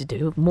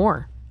do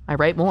more. I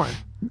write more.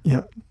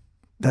 Yeah.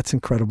 That's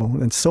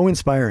incredible and so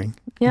inspiring.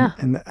 Yeah.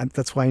 And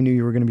that's why I knew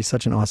you were going to be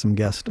such an awesome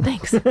guest.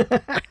 Thanks.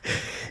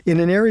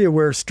 In an area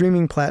where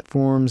streaming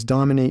platforms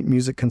dominate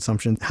music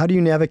consumption, how do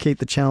you navigate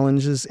the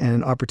challenges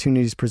and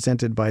opportunities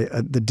presented by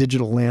the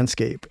digital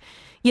landscape?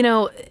 You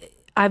know,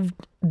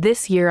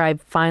 this year I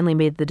finally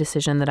made the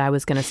decision that I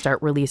was going to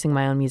start releasing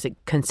my own music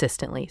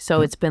consistently.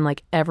 So it's been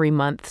like every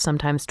month,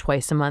 sometimes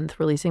twice a month,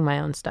 releasing my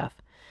own stuff,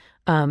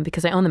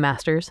 because I own the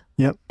masters.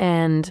 Yep.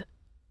 And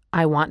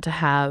I want to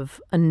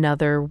have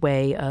another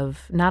way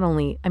of not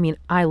only,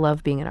 I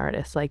love being an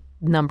artist, like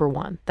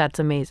 #1, that's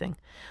amazing.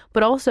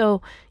 But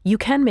also you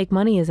can make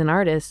money as an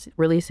artist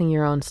releasing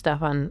your own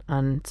stuff on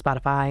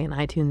Spotify and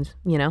iTunes,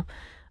 you know.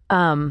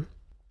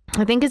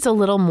 I think it's a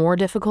little more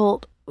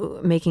difficult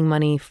making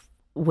money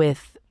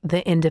with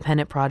the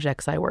independent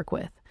projects I work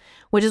with,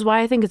 which is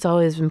why I think it's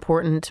always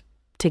important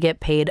to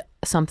get paid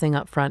something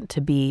up front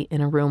to be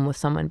in a room with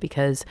someone,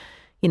 because,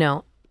 you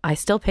know, I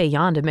still pay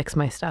Jan to mix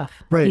my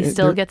stuff. Right. He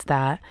still gets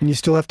that. And you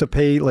still have to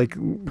pay like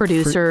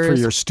producers for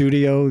your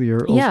studio. You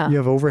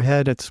have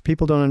overhead.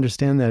 People don't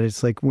understand that.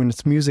 It's like when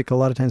it's music, a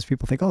lot of times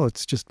people think, oh,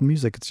 it's just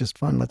music. It's just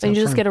fun. And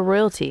you just get a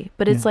royalty.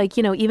 But it's like,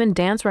 you know, even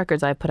dance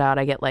records I put out,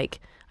 I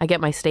get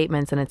my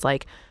statements and it's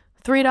like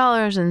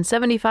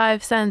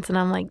 $3.75. And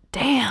I'm like,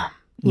 damn,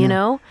 you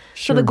know?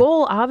 Sure. So the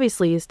goal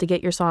obviously is to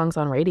get your songs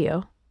on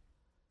radio.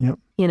 Yep.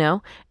 You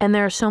know, and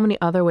there are so many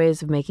other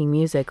ways of making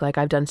music. Like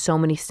I've done so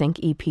many sync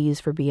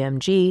EPs for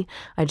BMG.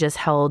 I just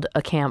held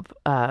a camp.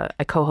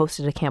 I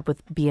co-hosted a camp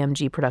with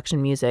BMG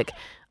Production Music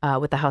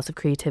with the House of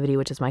Creativity,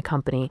 which is my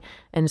company.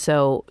 And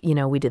so, you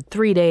know, we did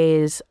 3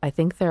 days. I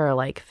think there are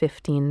like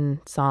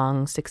 15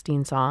 songs,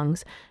 16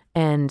 songs.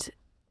 And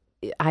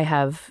I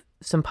have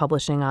some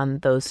publishing on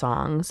those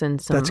songs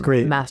and some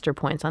master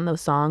points on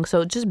those songs.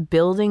 So just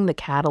building the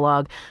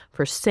catalog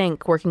for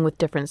sync, working with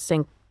different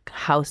sync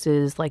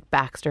houses like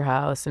Baxter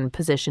House and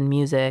Position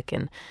Music.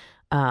 And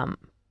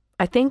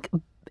I think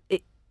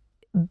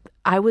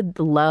I would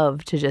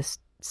love to just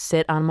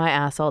sit on my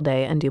ass all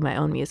day and do my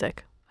own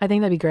music. I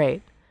think that'd be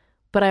great.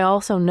 But I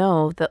also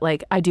know that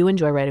like I do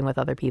enjoy writing with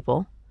other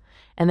people.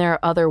 And there are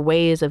other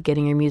ways of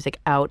getting your music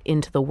out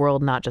into the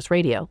world, not just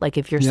radio. Like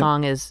if your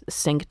song is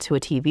synced to a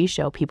TV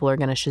show, people are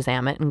going to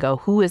Shazam it and go,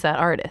 who is that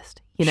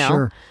artist? You know?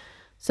 Sure.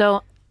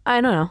 So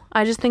I don't know.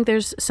 I just think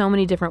there's so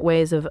many different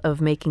ways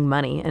of making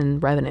money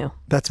and revenue.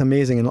 That's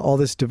amazing. And all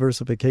this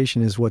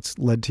diversification is what's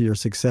led to your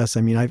success.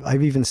 I mean,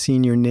 I've even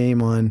seen your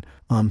name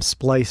on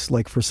Splice,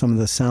 like for some of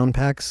the sound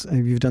packs.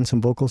 Have you done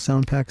some vocal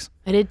sound packs?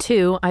 I did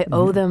too. I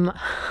owe them...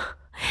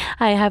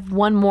 I have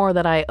one more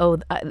that I owe.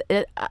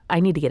 I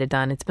need to get it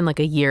done. It's been like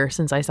a year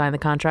since I signed the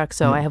contract,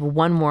 so I have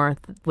one more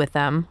with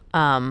them.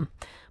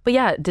 But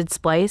yeah, did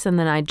Splice, and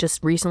then I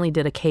just recently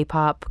did a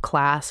K-pop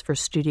class for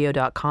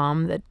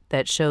Studio.com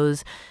that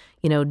shows,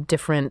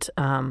 different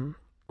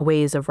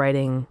ways of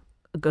writing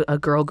a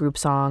girl group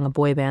song, a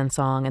boy band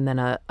song, and then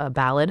a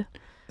ballad.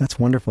 That's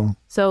wonderful.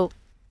 So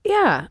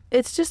yeah,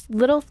 it's just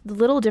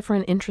little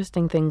different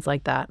interesting things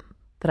like that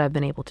I've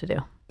been able to do.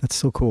 That's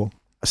so cool.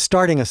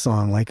 Starting a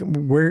song, like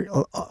where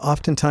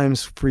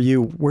oftentimes for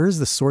you, where's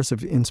the source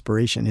of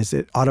inspiration? Is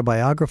it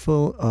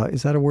autobiographical?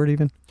 Is that a word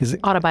even? Is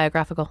it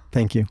autobiographical?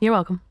 Thank you. You're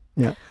welcome.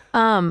 Yeah.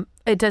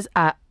 It does.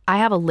 I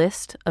have a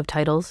list of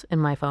titles in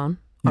my phone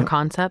or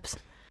concepts.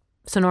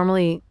 So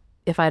normally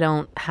if I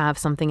don't have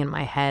something in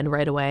my head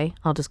right away,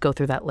 I'll just go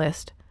through that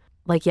list.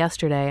 Like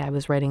yesterday, I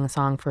was writing a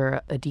song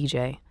for a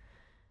DJ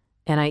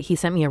and he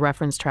sent me a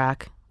reference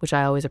track, which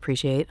I always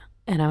appreciate.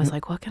 And I was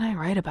like, what can I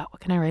write about?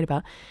 What can I write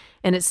about?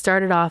 And it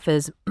started off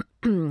as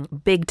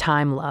big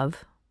time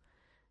love.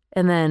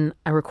 And then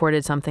I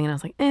recorded something and I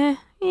was like, eh.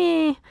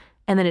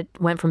 And then it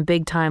went from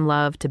big time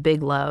love to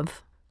big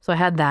love. So I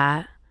had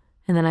that.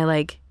 And then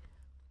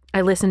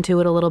I listened to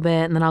it a little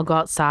bit and then I'll go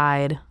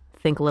outside,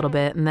 think a little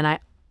bit. And then I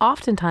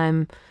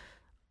oftentimes,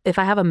 if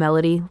I have a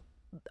melody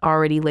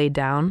already laid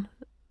down,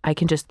 I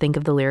can just think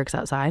of the lyrics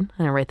outside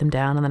and I write them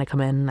down and then I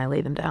come in and I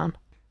lay them down.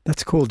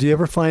 That's cool. Do you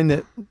ever find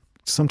that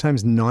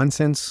sometimes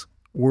nonsense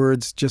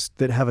words just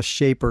that have a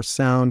shape or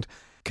sound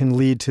can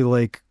lead to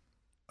like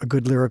a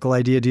good lyrical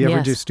idea? Do you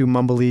ever just do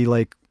mumbly,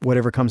 like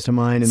whatever comes to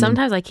mind? And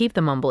sometimes I keep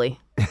the mumbly.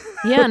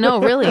 Yeah,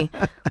 no, really.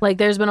 Like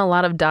there's been a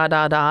lot of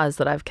da-da-das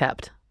that I've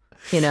kept,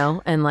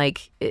 and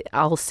like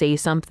I'll say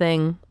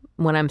something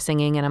when I'm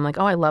singing and I'm like,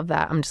 oh, I love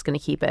that. I'm just going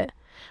to keep it.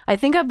 I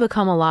think I've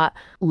become a lot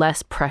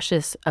less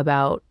precious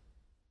about,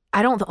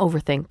 I don't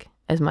overthink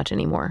as much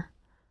anymore.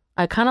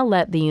 I kind of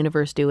let the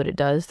universe do what it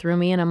does through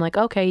me. And I'm like,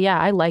 okay, yeah,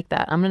 I like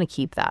that. I'm going to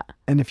keep that.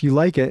 And if you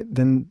like it,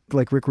 then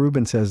like Rick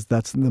Rubin says,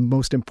 that's the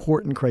most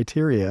important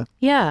criteria.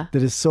 Yeah.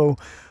 That is so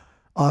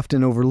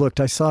often overlooked.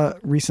 I saw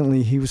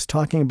recently, he was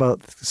talking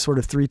about sort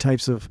of three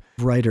types of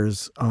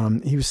writers.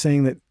 He was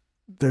saying that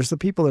there's the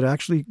people that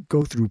actually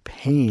go through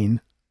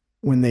pain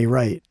when they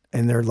write.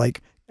 And they're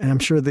like, and I'm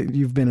sure that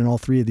you've been in all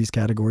three of these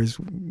categories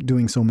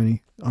doing so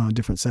many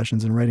different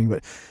sessions and writing,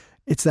 but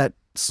it's that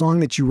song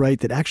that you write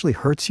that actually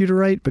hurts you to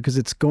write because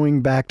it's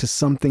going back to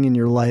something in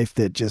your life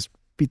that just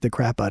beat the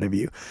crap out of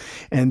you.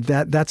 And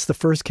that's the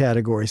first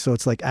category. So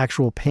it's like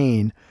actual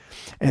pain.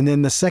 And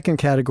then the second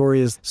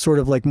category is sort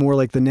of like more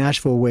like the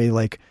Nashville way,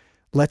 like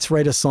let's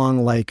write a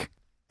song like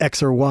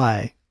X or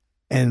Y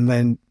and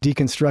then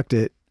deconstruct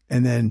it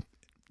and then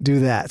do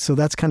that. So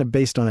that's kind of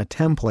based on a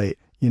template,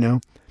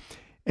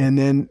 And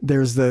then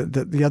there's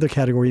the other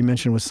category you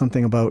mentioned was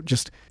something about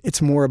just,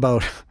 it's more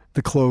about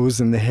the clothes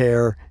and the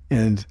hair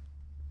and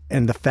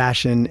the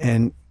fashion,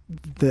 and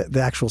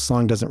the actual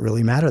song doesn't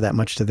really matter that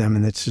much to them,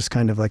 and it's just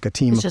kind of like a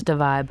team. It's just a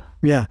vibe.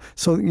 Yeah.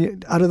 So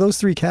out of those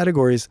three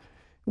categories,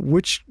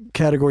 which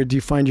category do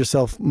you find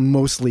yourself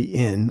mostly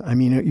in? I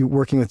mean, you're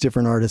working with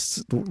different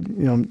artists.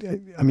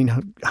 I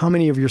mean, how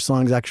many of your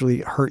songs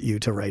actually hurt you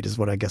to write is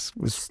what I guess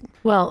was.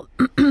 Well,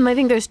 I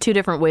think there's two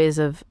different ways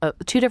of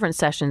two different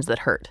sessions that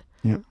hurt.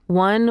 Yeah.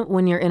 One,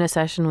 when you're in a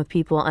session with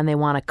people and they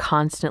want to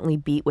constantly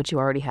beat what you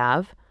already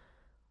have.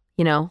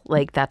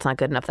 Like that's not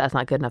good enough, that's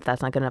not good enough,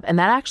 that's not good enough. And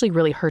that actually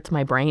really hurts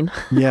my brain.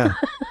 Yeah.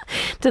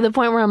 To the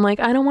point where I'm like,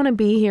 I don't want to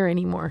be here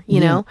anymore,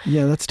 you know?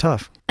 Yeah, that's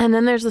tough. And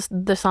then there's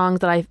the songs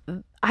that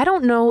I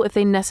don't know if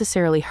they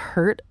necessarily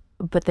hurt,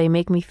 but they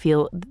make me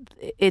feel,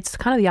 it's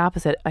kind of the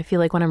opposite. I feel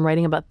like when I'm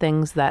writing about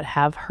things that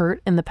have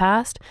hurt in the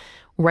past,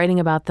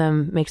 writing about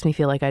them makes me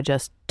feel like I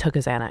just took a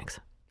Xanax.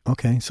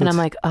 Okay. So and I'm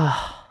like,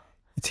 oh.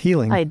 It's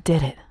healing. I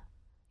did it.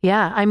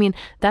 Yeah. I mean,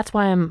 that's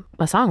why I'm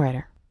a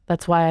songwriter.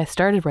 That's why I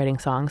started writing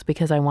songs,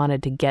 because I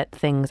wanted to get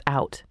things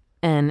out.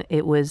 And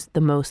it was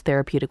the most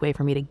therapeutic way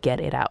for me to get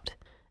it out.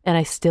 And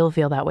I still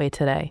feel that way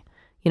today.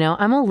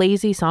 I'm a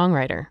lazy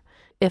songwriter.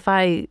 If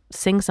I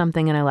sing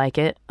something and I like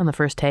it on the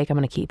first take, I'm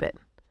going to keep it.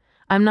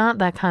 I'm not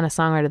that kind of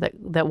songwriter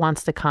that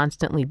wants to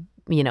constantly,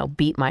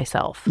 beat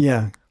myself.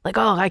 Yeah. Like,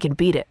 oh, I can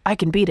beat it. I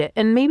can beat it.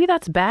 And maybe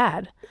that's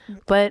bad,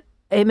 but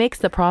it makes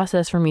the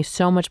process for me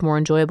so much more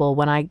enjoyable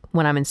when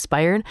I'm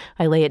inspired.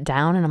 I lay it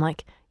down and I'm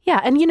like, yeah.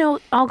 And,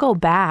 I'll go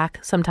back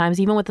sometimes,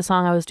 even with the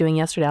song I was doing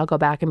yesterday, I'll go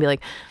back and be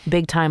like,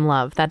 big time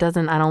love. I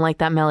don't like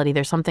that melody.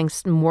 There's something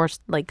more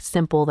like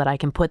simple that I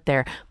can put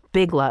there.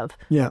 Big love.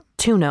 Yeah.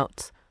 2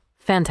 notes.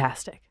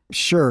 Fantastic.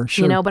 Sure.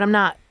 But I'm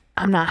not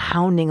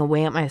hounding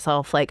away at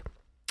myself. Like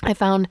I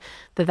found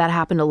that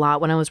happened a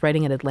lot when I was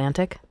writing at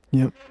Atlantic.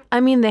 Yep. I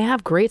mean, they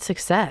have great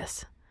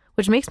success,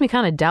 which makes me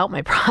kind of doubt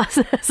my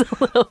process a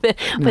little bit.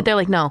 But they're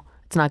like, no,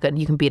 it's not good.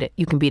 You can beat it.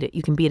 You can beat it.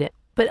 You can beat it.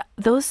 But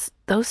those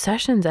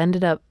sessions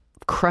ended up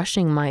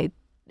crushing my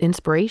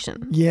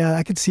inspiration. Yeah,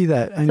 I could see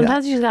that.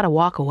 Sometimes you just got to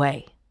walk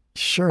away.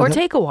 Sure. Or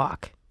take a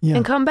walk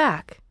and come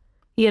back,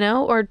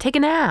 or take a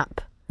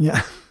nap.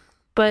 Yeah.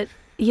 But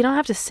you don't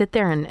have to sit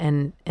there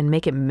and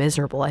make it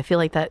miserable. I feel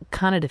like that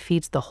kind of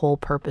defeats the whole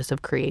purpose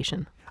of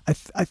creation.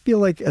 I feel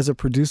like as a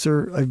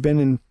producer, I've been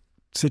in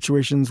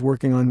situations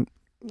working on,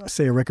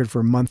 say, a record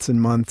for months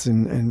and months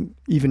and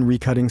even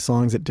recutting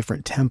songs at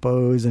different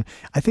tempos. And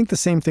I think the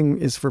same thing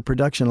is for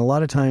production. A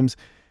lot of times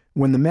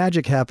when the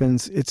magic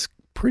happens, it's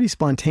pretty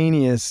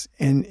spontaneous,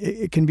 and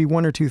it can be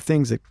one or two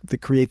things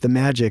that create the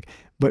magic.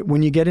 But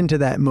when you get into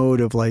that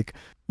mode of like,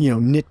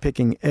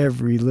 nitpicking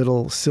every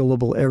little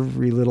syllable,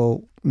 every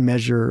little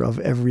measure of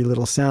every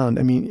little sound,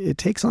 I mean, it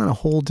takes on a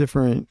whole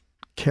different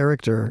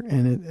character,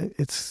 and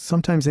it's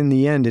sometimes in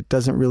the end, it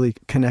doesn't really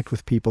connect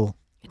with people.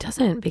 It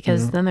doesn't,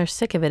 because then they're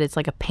sick of it. It's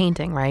like a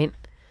painting, right?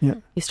 Yeah.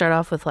 You start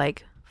off with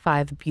like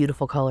 5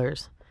 beautiful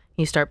colors.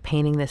 You start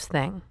painting this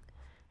thing.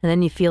 And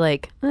then you feel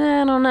like,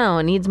 I don't know,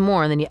 it needs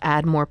more. And then you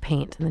add more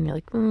paint. And then you're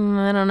like,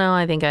 I don't know,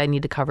 I think I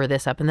need to cover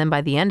this up. And then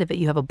by the end of it,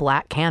 you have a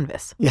black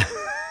canvas. Yeah.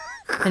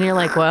 And you're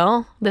like,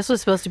 well, this was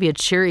supposed to be a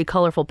cheery,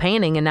 colorful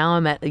painting. And now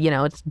I'm at,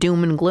 it's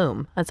doom and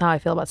gloom. That's how I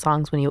feel about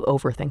songs when you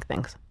overthink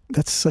things.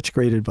 That's such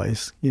great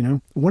advice.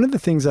 One of the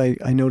things I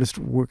noticed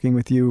working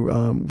with you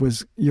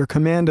was your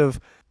command of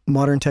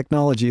modern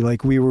technology.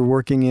 Like we were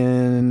working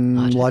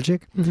in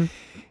Logic. Mm-hmm.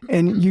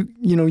 And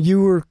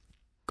you were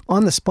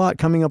on the spot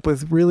coming up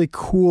with really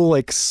cool,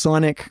 like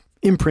sonic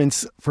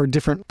imprints for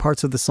different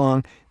parts of the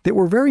song that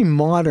were very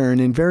modern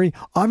and very,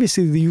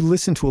 obviously you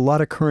listen to a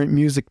lot of current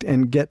music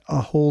and get a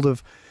hold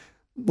of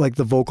like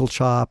the vocal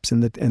chops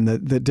and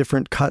the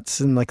different cuts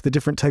and like the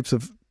different types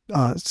of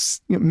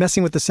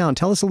messing with the sound.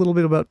 Tell us a little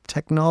bit about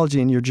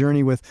technology and your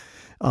journey with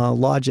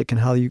Logic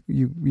and how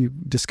you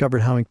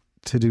discovered how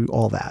to do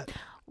all that.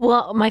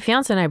 Well, my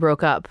fiance and I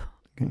broke up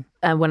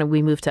when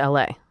we moved to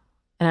LA.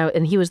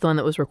 And he was the one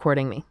that was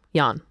recording me,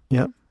 Jan.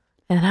 Yep.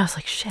 And I was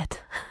like,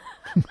 shit,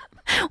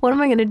 what am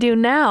I going to do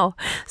now?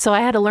 So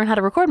I had to learn how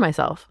to record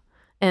myself.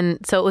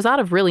 And so it was out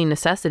of really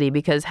necessity,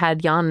 because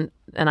had Jan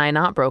and I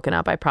not broken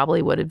up, I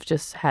probably would have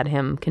just had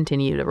him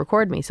continue to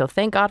record me. So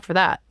thank God for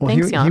that. Well,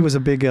 Thanks, Jan. He was a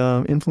big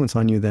influence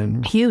on you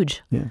then.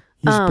 Huge. Yeah.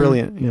 He's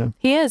brilliant. Yeah.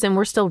 He is. And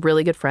we're still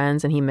really good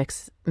friends, and he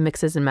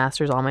mixes and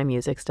masters all my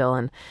music still.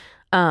 And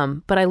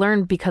but I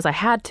learned because I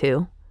had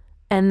to.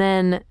 And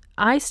then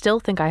I still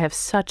think I have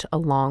such a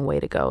long way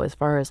to go as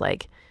far as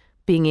like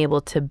being able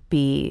to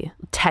be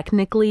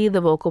technically the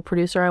vocal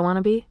producer I want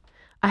to be.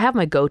 I have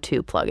my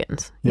go-to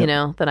plugins,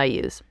 that I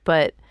use.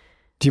 But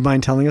do you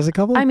mind telling us a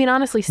couple? I mean,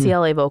 honestly,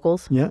 CLA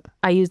Vocals. Yeah.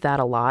 I use that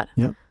a lot.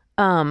 Yeah.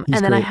 And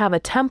then great. I have a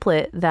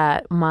template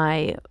that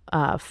my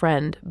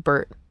friend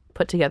Bert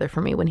put together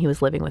for me when he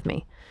was living with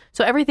me.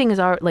 So everything is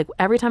like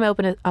every time I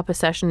open up a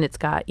session, it's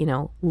got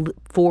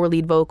 4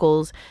 lead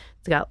vocals.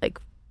 It's got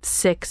like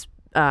 6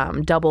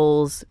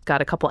 doubles,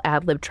 got a couple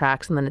ad-lib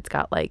tracks, and then it's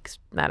got like,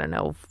 I don't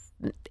know,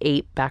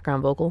 8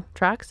 background vocal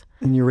tracks.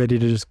 And you're ready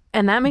to just...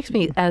 And that makes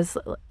me, as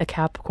a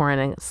Capricorn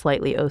and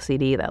slightly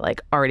OCD, that like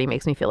already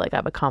makes me feel like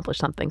I've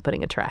accomplished something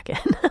putting a track in.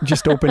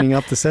 Just opening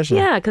up the session.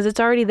 Yeah, because it's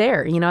already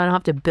there. I don't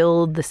have to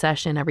build the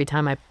session every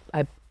time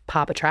I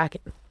pop a track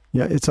in.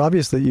 Yeah, it's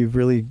obvious that you've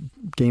really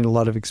gained a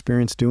lot of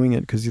experience doing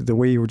it, because the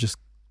way you were just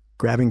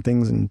grabbing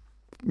things and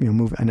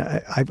moving.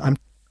 And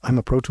I'm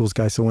a Pro Tools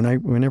guy, so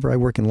whenever I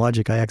work in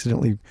Logic, I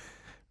accidentally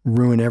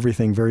ruin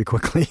everything very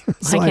quickly.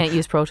 So I can't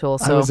use Pro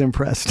Tools, so I was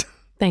impressed.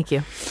 Thank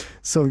you.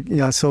 So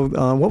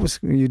what was,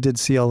 you did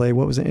CLA?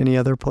 What was it? Any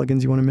other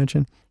plugins you want to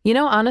mention?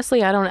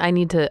 Honestly, I don't. I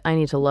need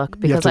to look,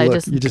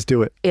 because you just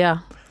do it. Yeah.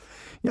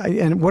 Yeah,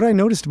 and what I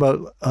noticed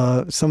about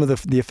some of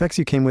the effects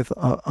you came with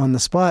on the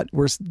spot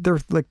was they're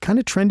like kind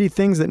of trendy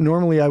things that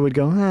normally I would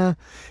go,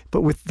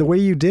 but with the way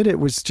you did it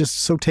was just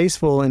so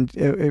tasteful, and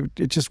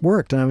it just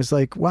worked. And I was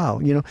like,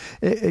 wow,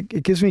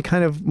 it gives me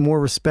kind of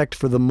more respect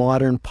for the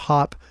modern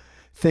pop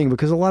thing,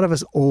 because a lot of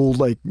us old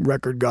like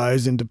record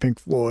guys into Pink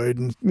Floyd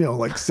and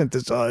like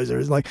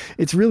synthesizers, like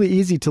it's really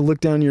easy to look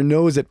down your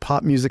nose at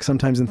pop music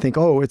sometimes and think,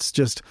 oh, it's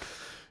just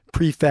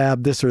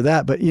prefab this or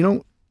that, but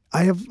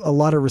I have a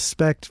lot of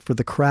respect for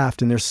the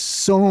craft, and there's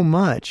so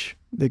much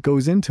that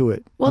goes into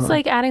it. Well, it's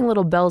like adding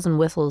little bells and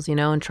whistles,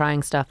 and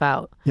trying stuff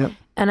out. Yep.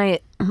 And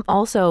I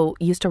also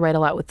used to write a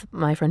lot with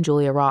my friend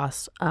Julia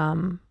Ross,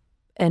 and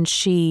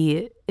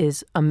she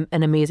is an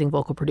amazing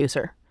vocal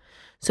producer.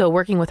 So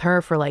working with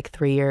her for like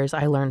 3 years,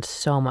 I learned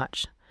so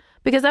much,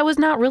 because that was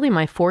not really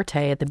my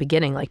forte at the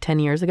beginning, like 10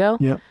 years ago.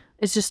 Yeah.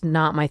 It's just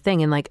not my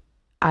thing. And like,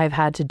 I've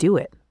had to do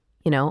it.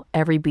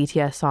 Every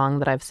BTS song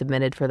that I've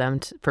submitted for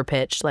them for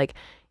pitch, like,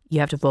 you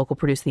have to vocal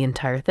produce the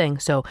entire thing.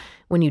 So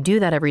when you do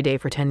that every day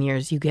for 10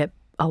 years, you get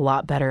a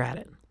lot better at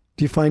it.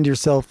 Do you find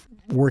yourself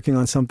working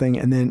on something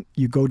and then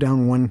you go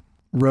down one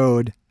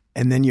road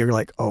and then you're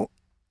like, oh,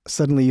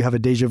 suddenly you have a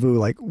deja vu,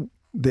 like,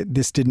 that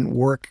this didn't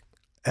work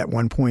at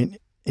one point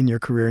in your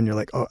career and you're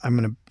like, oh, I'm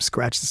going to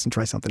scratch this and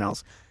try something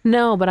else?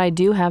 No, but I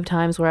do have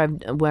times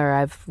where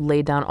I've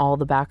laid down all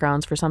the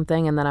backgrounds for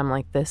something and then I'm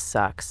like, this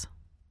sucks.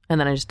 And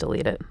then I just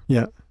delete it.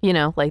 Yeah. You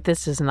know, like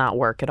this does not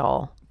work at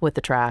all with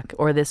the track,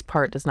 or this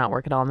part does not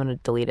work at all. I'm going to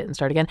delete it and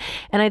start again.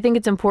 And I think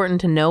it's important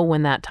to know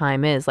when that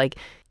time is. Like,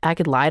 I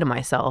could lie to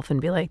myself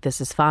and be like, this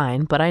is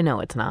fine, but I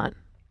know it's not.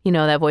 You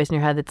know, that voice in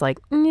your head that's like,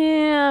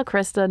 yeah,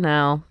 Krysta,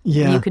 no,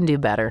 you can do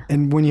better.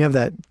 And when you have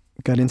that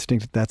gut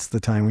instinct, that's the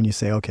time when you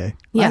say, okay.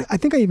 Yeah. I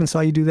think I even saw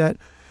you do that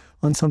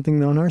on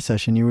something on our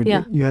session.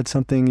 You had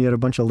something, you had a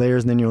bunch of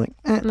layers, and then you're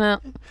like, no,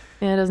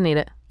 yeah, it doesn't need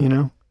it. You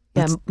know?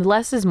 Yeah,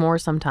 less is more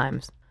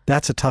sometimes.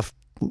 That's a tough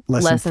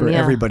lesson for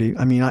everybody.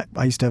 I mean,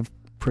 I used to have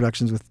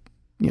productions with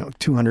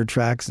 200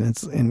 tracks, and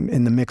it's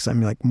in the mix.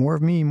 I'm like, more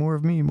of me, more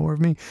of me, more of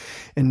me.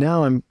 And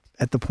now I'm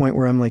at the point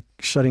where I'm like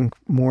shutting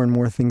more and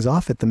more things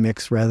off at the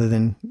mix rather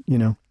than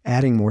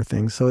adding more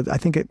things. So I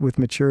think with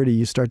maturity,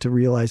 you start to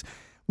realize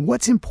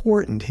what's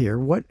important here.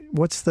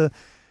 What's the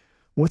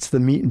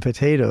meat and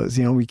potatoes?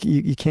 You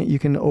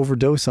can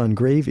overdose on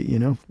gravy.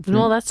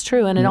 Well, that's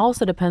true, and it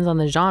also depends on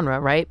the genre,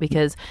 right?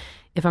 Because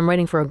if I'm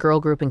writing for a girl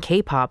group in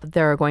K-pop,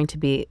 there are going to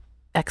be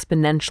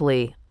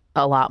exponentially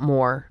a lot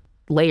more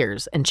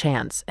layers and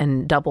chants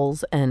and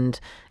doubles and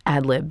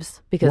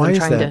ad-libs because Why is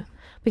that?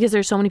 Because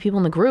there's so many people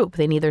in the group,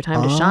 they need their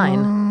time to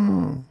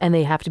shine, and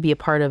they have to be a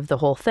part of the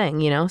whole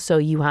thing, So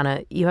you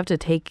have to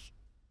take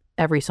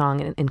every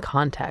song in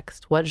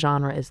context. What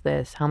genre is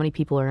this? How many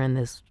people are in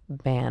this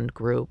band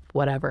group?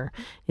 Whatever.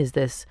 Is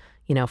this,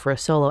 for a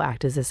solo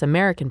act, is this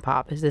American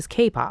pop? Is this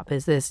K-pop?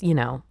 Is this,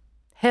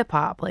 hip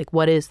hop? Like,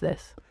 what is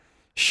this?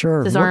 Sure.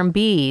 Is this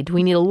R&B? Do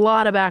we need a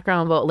lot of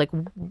background vote? Like,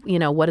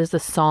 what does the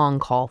song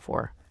call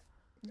for?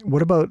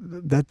 What about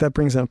that? That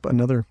brings up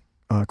another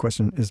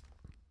question: is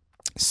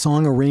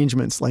song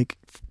arrangements, like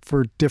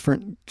for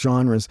different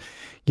genres?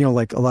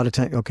 Like a lot of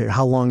time. Okay,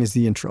 how long is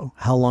the intro?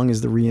 How long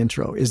is the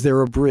re-intro? Is there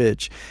a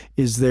bridge?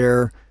 Is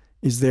there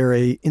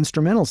a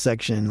instrumental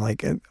section?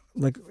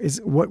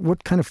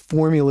 What kind of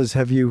formulas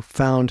have you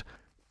found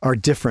are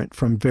different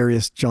from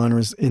various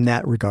genres in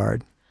that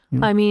regard?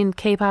 I mean,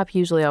 K-pop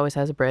usually always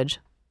has a bridge.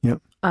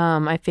 Yep.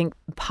 I think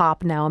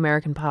pop now,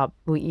 American pop,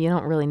 you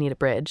don't really need a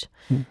bridge.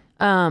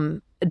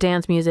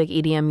 Dance music,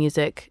 EDM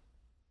music,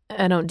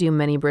 I don't do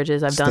many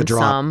bridges. I've done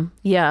some.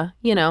 Yeah,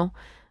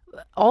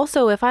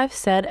 Also, if I've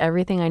said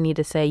everything I need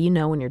to say,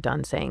 when you're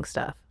done saying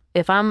stuff.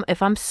 If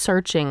I'm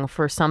searching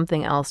for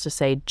something else to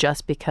say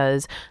just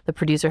because the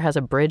producer has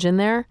a bridge in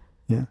there,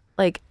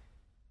 like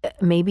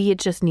maybe it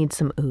just needs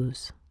some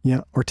ooze.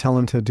 Yeah, or tell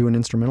him to do an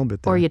instrumental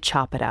bit there. Or you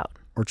chop it out.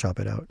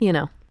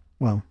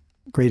 Wow,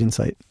 great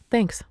insight.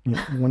 Thanks.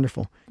 Yeah,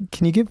 wonderful.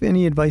 Can you give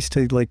any advice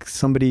to like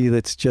somebody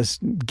that's just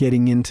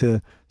getting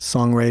into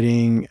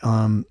songwriting?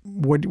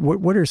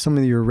 What are some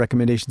of your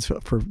recommendations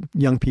for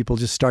young people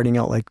just starting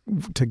out, like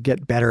to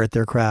get better at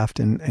their craft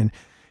and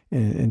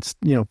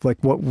like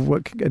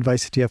what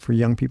advice do you have for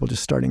young people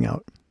just starting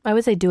out? I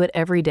would say do it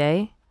every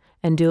day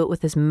and do it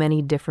with as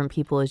many different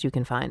people as you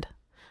can find.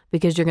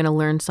 Because you're going to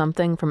learn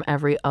something from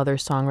every other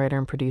songwriter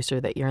and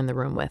producer that you're in the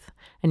room with.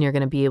 And you're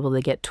going to be able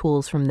to get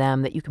tools from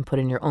them that you can put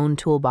in your own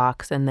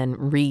toolbox and then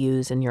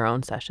reuse in your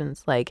own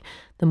sessions. Like,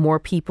 the more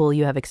people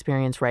you have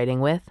experience writing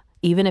with,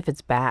 even if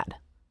it's bad,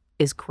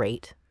 is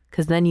great.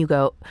 Because then you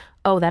go,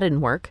 oh, that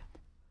didn't work.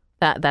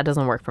 That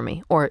doesn't work for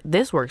me. Or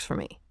this works for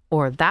me.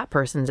 Or that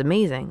person's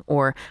amazing.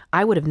 Or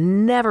I would have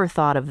never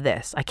thought of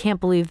this. I can't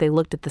believe they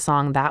looked at the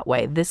song that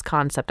way. This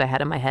concept I had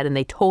in my head and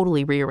they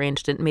totally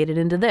rearranged it and made it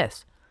into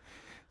this.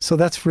 So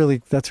that's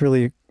really,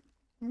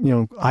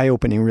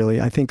 eye-opening,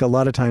 really. I think a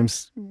lot of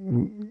times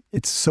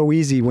it's so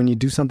easy when you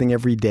do something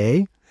every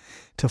day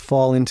to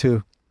fall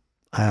into,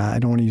 I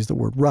don't want to use the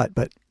word rut,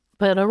 but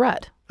a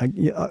rut. Where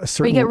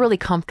you get really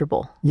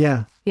comfortable.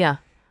 Yeah. Yeah.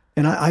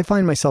 And I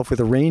find myself with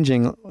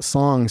arranging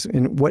songs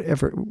in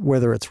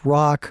whether it's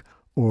rock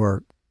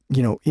or,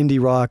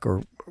 indie rock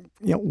or,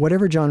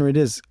 whatever genre it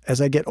is. As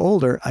I get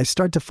older, I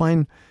start to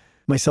find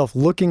myself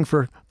looking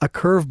for a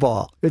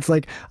curveball. It's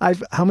like,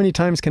 how many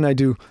times can I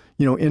do,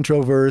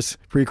 intro, verse,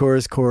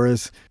 pre-chorus,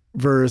 chorus,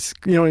 verse,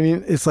 you know what I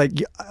mean? It's like,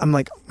 I'm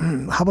like,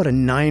 how about a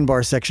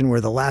 9-bar section where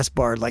the last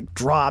bar like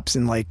drops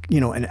and like,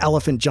 an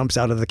elephant jumps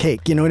out of the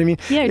cake. You know what I mean?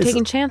 Yeah, you're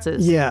taking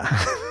chances.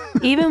 Yeah.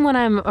 Even when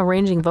I'm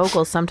arranging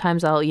vocals,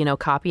 sometimes I'll,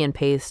 copy and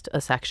paste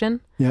a section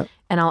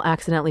and I'll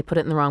accidentally put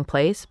it in the wrong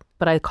place.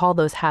 But I call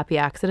those happy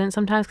accidents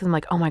sometimes because I'm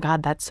like, oh my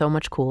God, that's so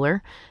much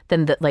cooler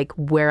than like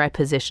where I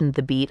positioned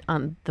the beat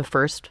on the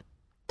first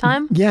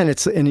time. Yeah,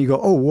 and you go,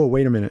 oh, whoa,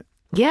 wait a minute.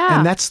 Yeah.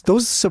 And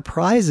those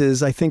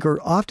surprises, I think,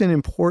 are often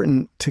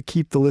important to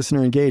keep the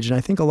listener engaged. And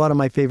I think a lot of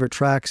my favorite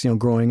tracks,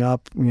 growing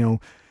up,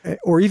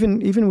 or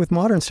even with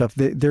modern stuff,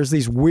 there's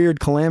these weird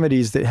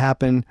calamities that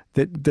happen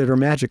that are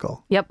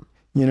magical. Yep.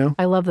 You know?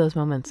 I love those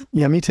moments.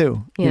 Yeah, me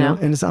too. You know?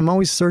 And I'm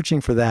always searching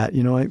for that.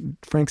 You know,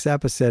 Frank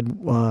Zappa said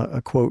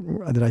a quote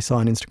that I saw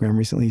on Instagram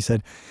recently. He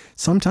said,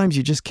 sometimes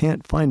you just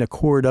can't find a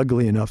chord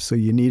ugly enough, so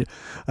you need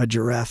a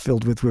giraffe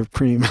filled with whipped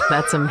cream.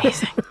 That's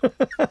amazing.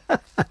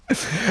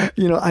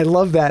 You know, I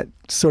love that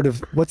sort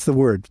of, what's the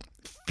word?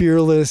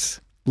 Fearless,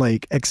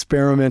 like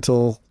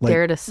experimental. Like,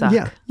 dare to suck.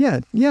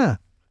 Yeah.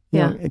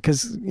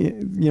 Because,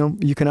 you know,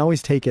 you can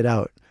always take it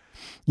out.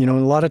 You know,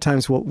 and a lot of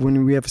times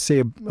when we have, say,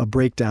 a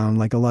breakdown,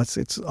 like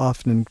it's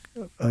often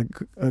a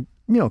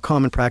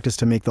common practice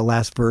to make the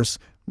last verse,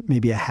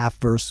 maybe a half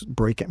verse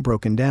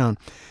broken down.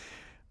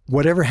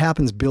 Whatever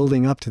happens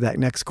building up to that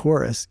next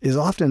chorus is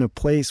often a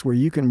place where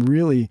you can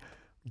really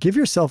give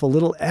yourself a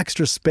little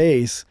extra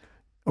space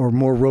or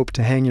more rope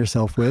to hang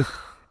yourself with,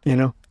 you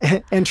know,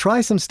 and try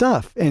some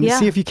stuff and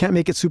see if you can't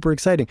make it super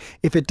exciting.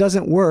 If it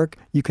doesn't work,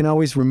 you can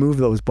always remove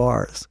those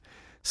bars.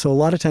 So a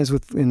lot of times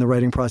in the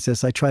writing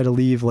process, I try to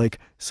leave like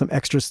some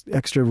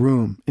extra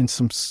room in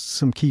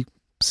some key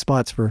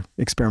spots for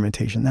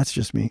experimentation. That's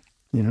just me,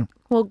 you know.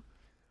 Well,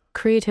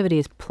 creativity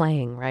is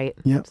playing, right?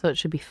 Yeah. So it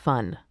should be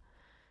fun.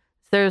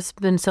 There's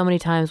been so many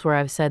times where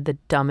I've said the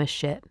dumbest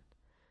shit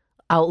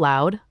out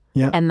loud,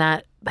 and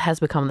that has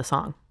become the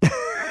song.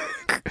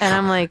 And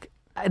I'm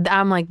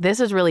like,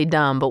 this is really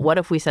dumb, but what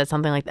if we said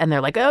something like, and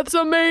they're like, that's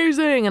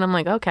amazing. And I'm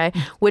like, okay.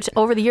 Which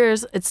over the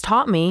years, it's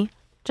taught me,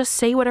 just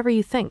say whatever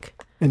you think.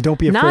 And don't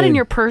be afraid. Not in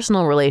your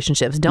personal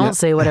relationships. Don't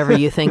say whatever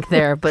you think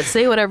there, but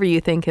say whatever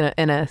you think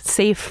in a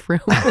safe room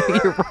where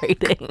you're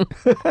writing.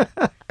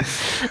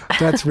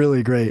 That's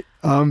really great.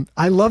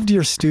 I loved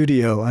your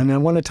studio, and I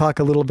want to talk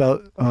a little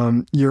about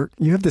you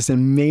have this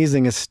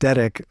amazing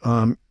aesthetic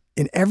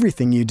in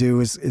everything you do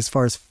as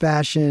far as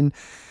fashion,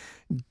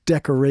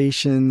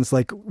 decorations.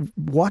 Like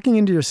walking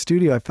into your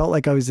studio, I felt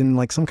like I was in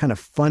like some kind of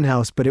fun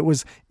house, but it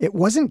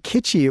wasn't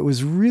kitschy. It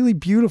was really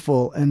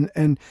beautiful,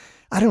 and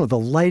I don't know, the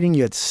lighting,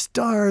 you had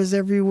stars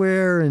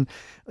everywhere, and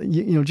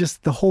you know,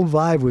 just the whole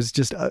vibe was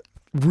just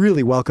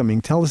really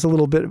welcoming. Tell us a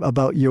little bit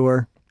about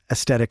your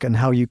aesthetic and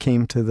how you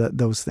came to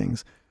those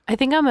things. I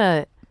think I'm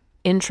a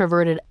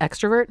introverted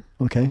extrovert.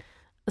 Okay.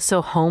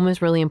 So home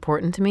is really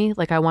important to me.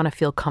 Like I want to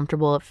feel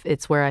comfortable if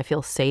it's where I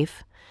feel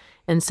safe.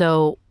 And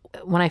so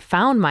when I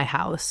found my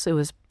house, it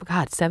was,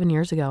 7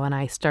 years ago, and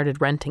I started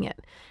renting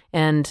it.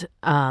 And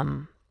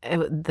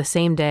the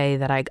same day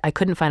that I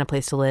couldn't find a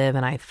place to live,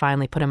 and I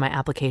finally put in my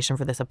application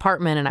for this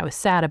apartment, and I was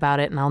sad about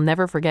it, and I'll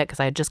never forget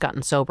because I had just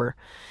gotten sober.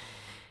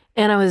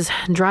 And I was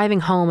driving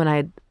home, and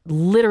I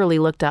literally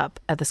looked up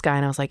at the sky,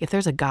 and I was like, if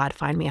there's a God,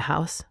 find me a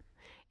house.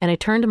 And I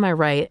turned to my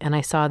right, and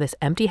I saw this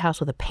empty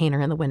house with a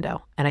painter in the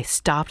window. And I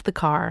stopped the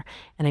car,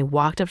 and I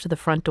walked up to the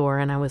front door,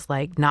 and I was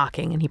like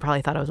knocking, and he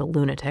probably thought I was a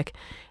lunatic.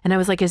 And I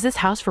was like, is this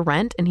house for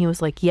rent? And he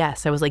was like,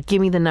 yes. I was like,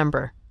 give me the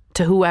number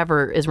to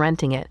whoever is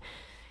renting it.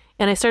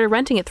 And I started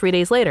renting it 3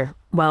 days later.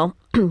 Well,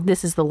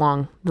 this is the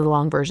long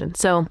version.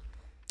 So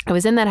I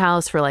was in that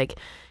house for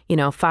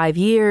 5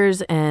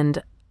 years,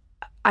 and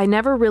I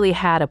never really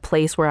had a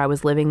place where I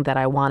was living that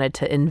I wanted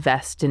to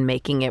invest in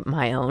making it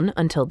my own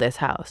until this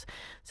house.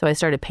 So I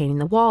started painting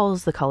the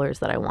walls the colors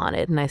that I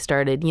wanted, and I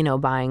started,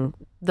 buying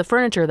the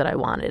furniture that I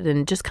wanted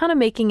and just kind of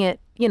making it,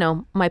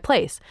 my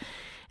place.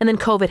 And then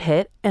COVID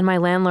hit, and my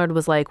landlord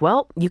was like,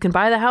 well, you can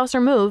buy the house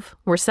or move.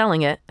 We're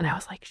selling it. And I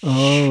was like,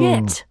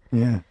 shit.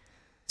 Yeah.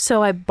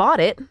 So I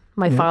bought it.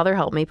 My father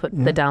helped me put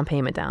the down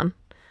payment down.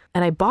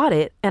 And I bought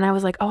it, and I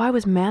was like, I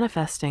was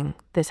manifesting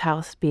this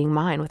house being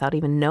mine without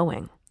even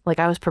knowing. Like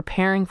I was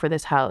preparing for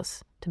this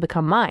house to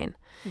become mine.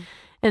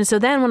 And so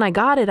then when I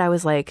got it, I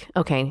was like,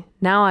 okay,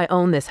 now I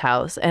own this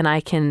house and I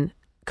can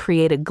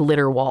create a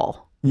glitter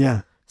wall.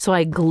 Yeah. So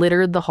I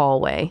glittered the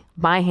hallway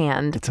by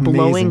hand,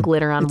 blowing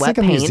glitter on wet paint.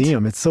 It's like a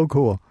museum. It's so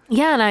cool.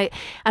 Yeah,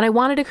 and I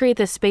wanted to create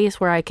this space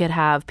where I could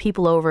have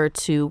people over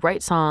to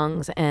write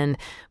songs and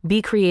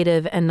be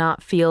creative and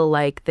not feel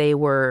like they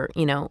were,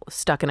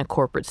 stuck in a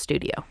corporate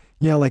studio.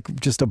 Yeah, like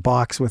just a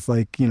box with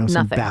some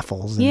Nothing.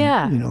 baffles.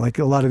 And, like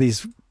a lot of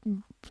these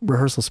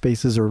rehearsal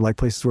spaces or like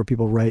places where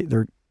people write,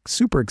 they're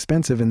super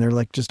expensive and they're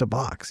like just a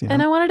box.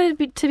 And I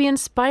wanted it to be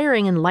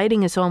inspiring, and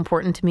lighting is so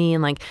important to me,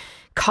 and like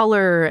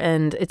color,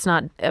 and it's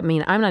not, I'm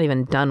not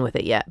even done with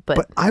it yet.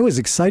 But I was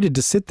excited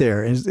to sit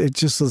there, and it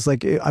just was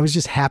like, I was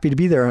just happy to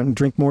be there and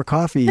drink more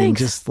coffee. Thanks. And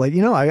just like,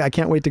 I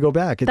can't wait to go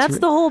back. That's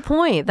the whole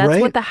point. That's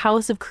right? What the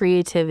House of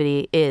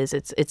Creativity is.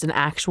 It's an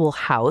actual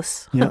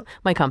house,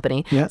 my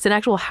company. Yeah. It's an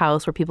actual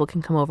house where people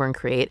can come over and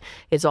create.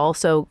 It's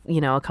also,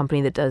 a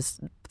company that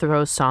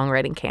throws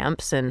songwriting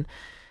camps, and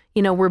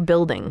we're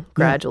building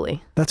gradually.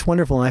 Yeah, that's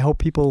wonderful. And I hope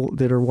people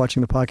that are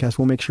watching the podcast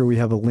will make sure we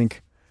have a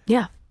link.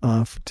 Yeah.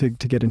 To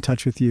get in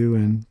touch with you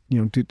and,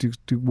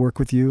 to work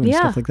with you and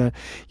stuff like that.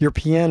 Your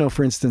piano,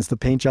 for instance, the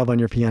paint job on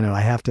your piano,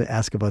 I have to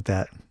ask about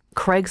that.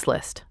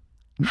 Craigslist.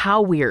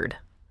 How weird.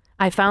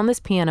 I found this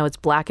piano. It's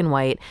black and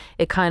white.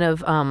 It kind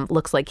of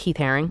looks like Keith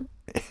Haring,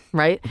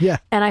 right? Yeah.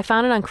 And I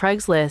found it on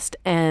Craigslist,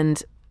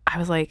 and I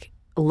was like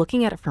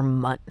looking at it for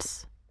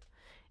months.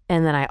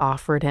 And then I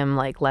offered him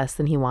like less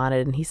than he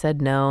wanted, and he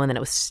said no. And then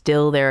it was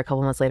still there a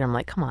couple months later. I'm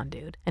like, come on,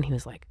 dude. And he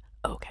was like,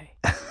 okay.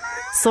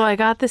 So I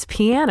got this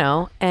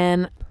piano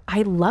and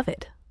I love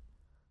it.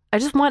 I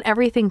just want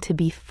everything to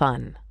be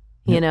fun,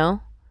 you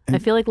know? I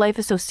feel like life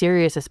is so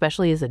serious,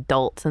 especially as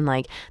adults. And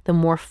like the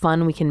more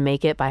fun we can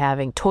make it by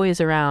having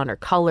toys around or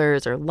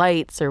colors or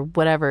lights or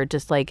whatever,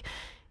 just like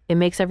it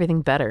makes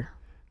everything better.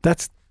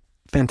 That's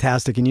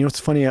fantastic. And you know, it's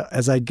funny,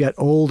 as I get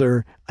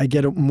older, I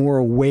get more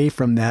away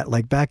from that.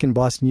 Like back in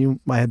Boston,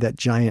 I had that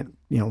giant,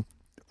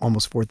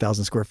 almost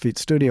 4,000 square feet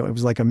studio. It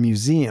was like a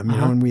museum, you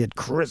know, and we had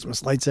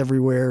Christmas lights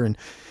everywhere and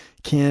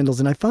candles.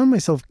 And I found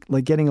myself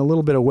like getting a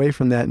little bit away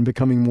from that and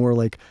becoming more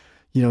like,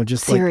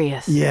 just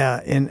serious. Like,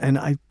 yeah. And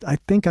I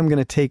think I'm going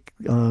to take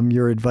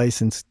your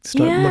advice and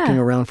start looking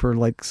around for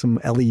like some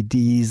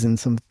LEDs and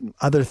some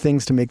other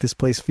things to make this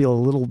place feel a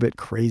little bit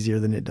crazier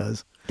than it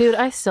does. Dude,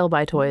 I still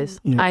buy toys.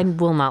 I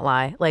will not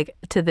lie. Like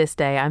to this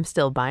day, I'm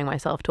still buying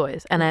myself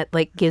toys. And it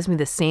like gives me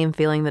the same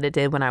feeling that it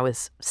did when I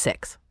was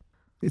 6.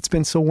 It's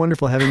been so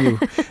wonderful having you.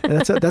 And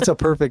that's a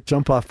perfect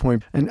jump off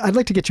point. And I'd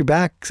like to get you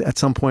back at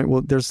some point.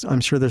 Well,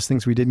 I'm sure there's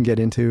things we didn't get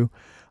into.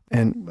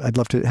 And I'd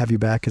love to have you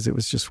back because it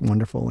was just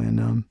wonderful.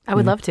 And I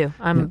would love to.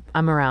 I'm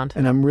around.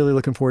 And I'm really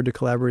looking forward to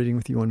collaborating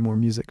with you on more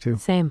music too.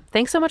 Same.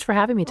 Thanks so much for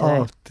having me today.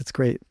 Oh, that's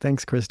great.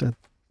 Thanks, Krysta.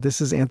 This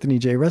is Anthony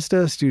J.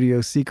 Resta, Studio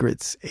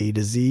Secrets A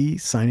to Z,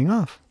 signing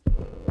off.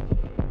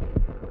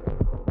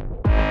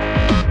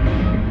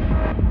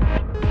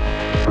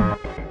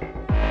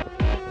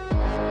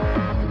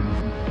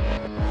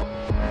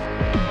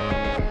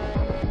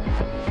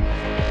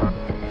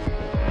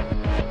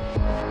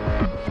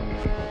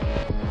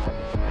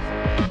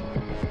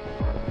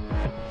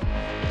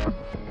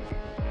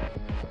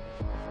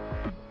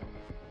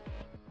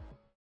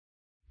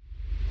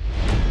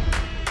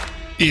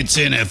 It's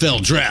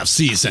NFL draft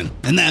season,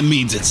 and that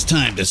means it's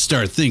time to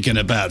start thinking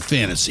about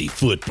fantasy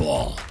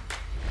football.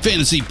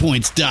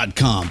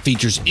 FantasyPoints.com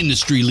features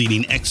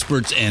industry-leading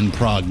experts and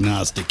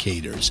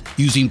prognosticators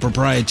using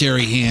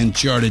proprietary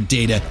hand-charted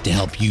data to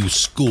help you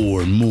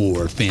score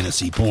more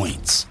fantasy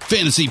points.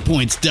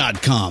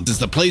 FantasyPoints.com is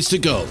the place to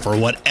go for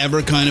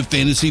whatever kind of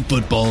fantasy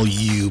football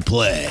you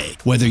play.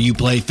 Whether you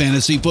play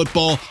fantasy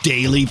football,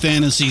 daily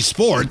fantasy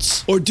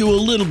sports, or do a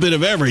little bit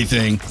of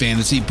everything,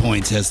 Fantasy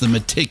Points has the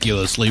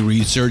meticulously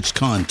researched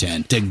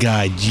content to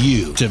guide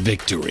you to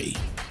victory.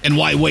 And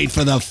why wait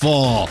for the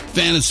fall?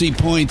 Fantasy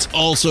Points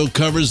also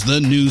covers the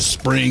new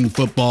spring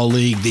football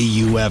league,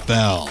 the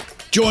UFL.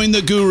 Join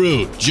the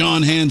guru,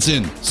 John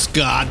Hansen,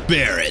 Scott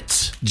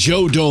Barrett,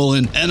 Joe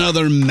Dolan, and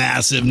other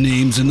massive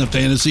names in the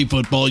fantasy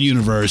football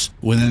universe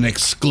with an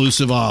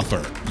exclusive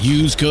offer.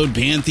 Use code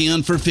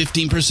Pantheon for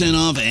 15%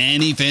 off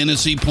any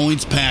Fantasy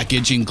Points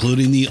package,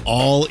 including the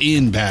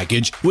all-in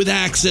package, with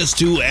access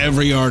to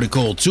every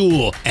article,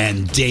 tool,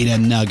 and data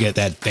nugget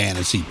that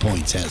Fantasy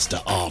Points has to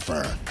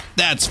offer.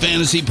 That's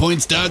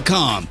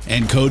FantasyPoints.com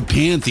and code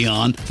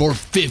Pantheon for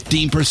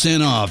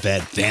 15% off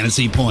at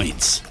Fantasy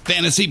Points.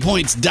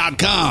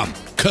 FantasyPoints.com,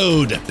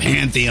 code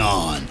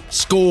Pantheon.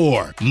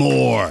 Score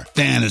more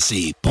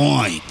fantasy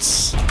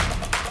points.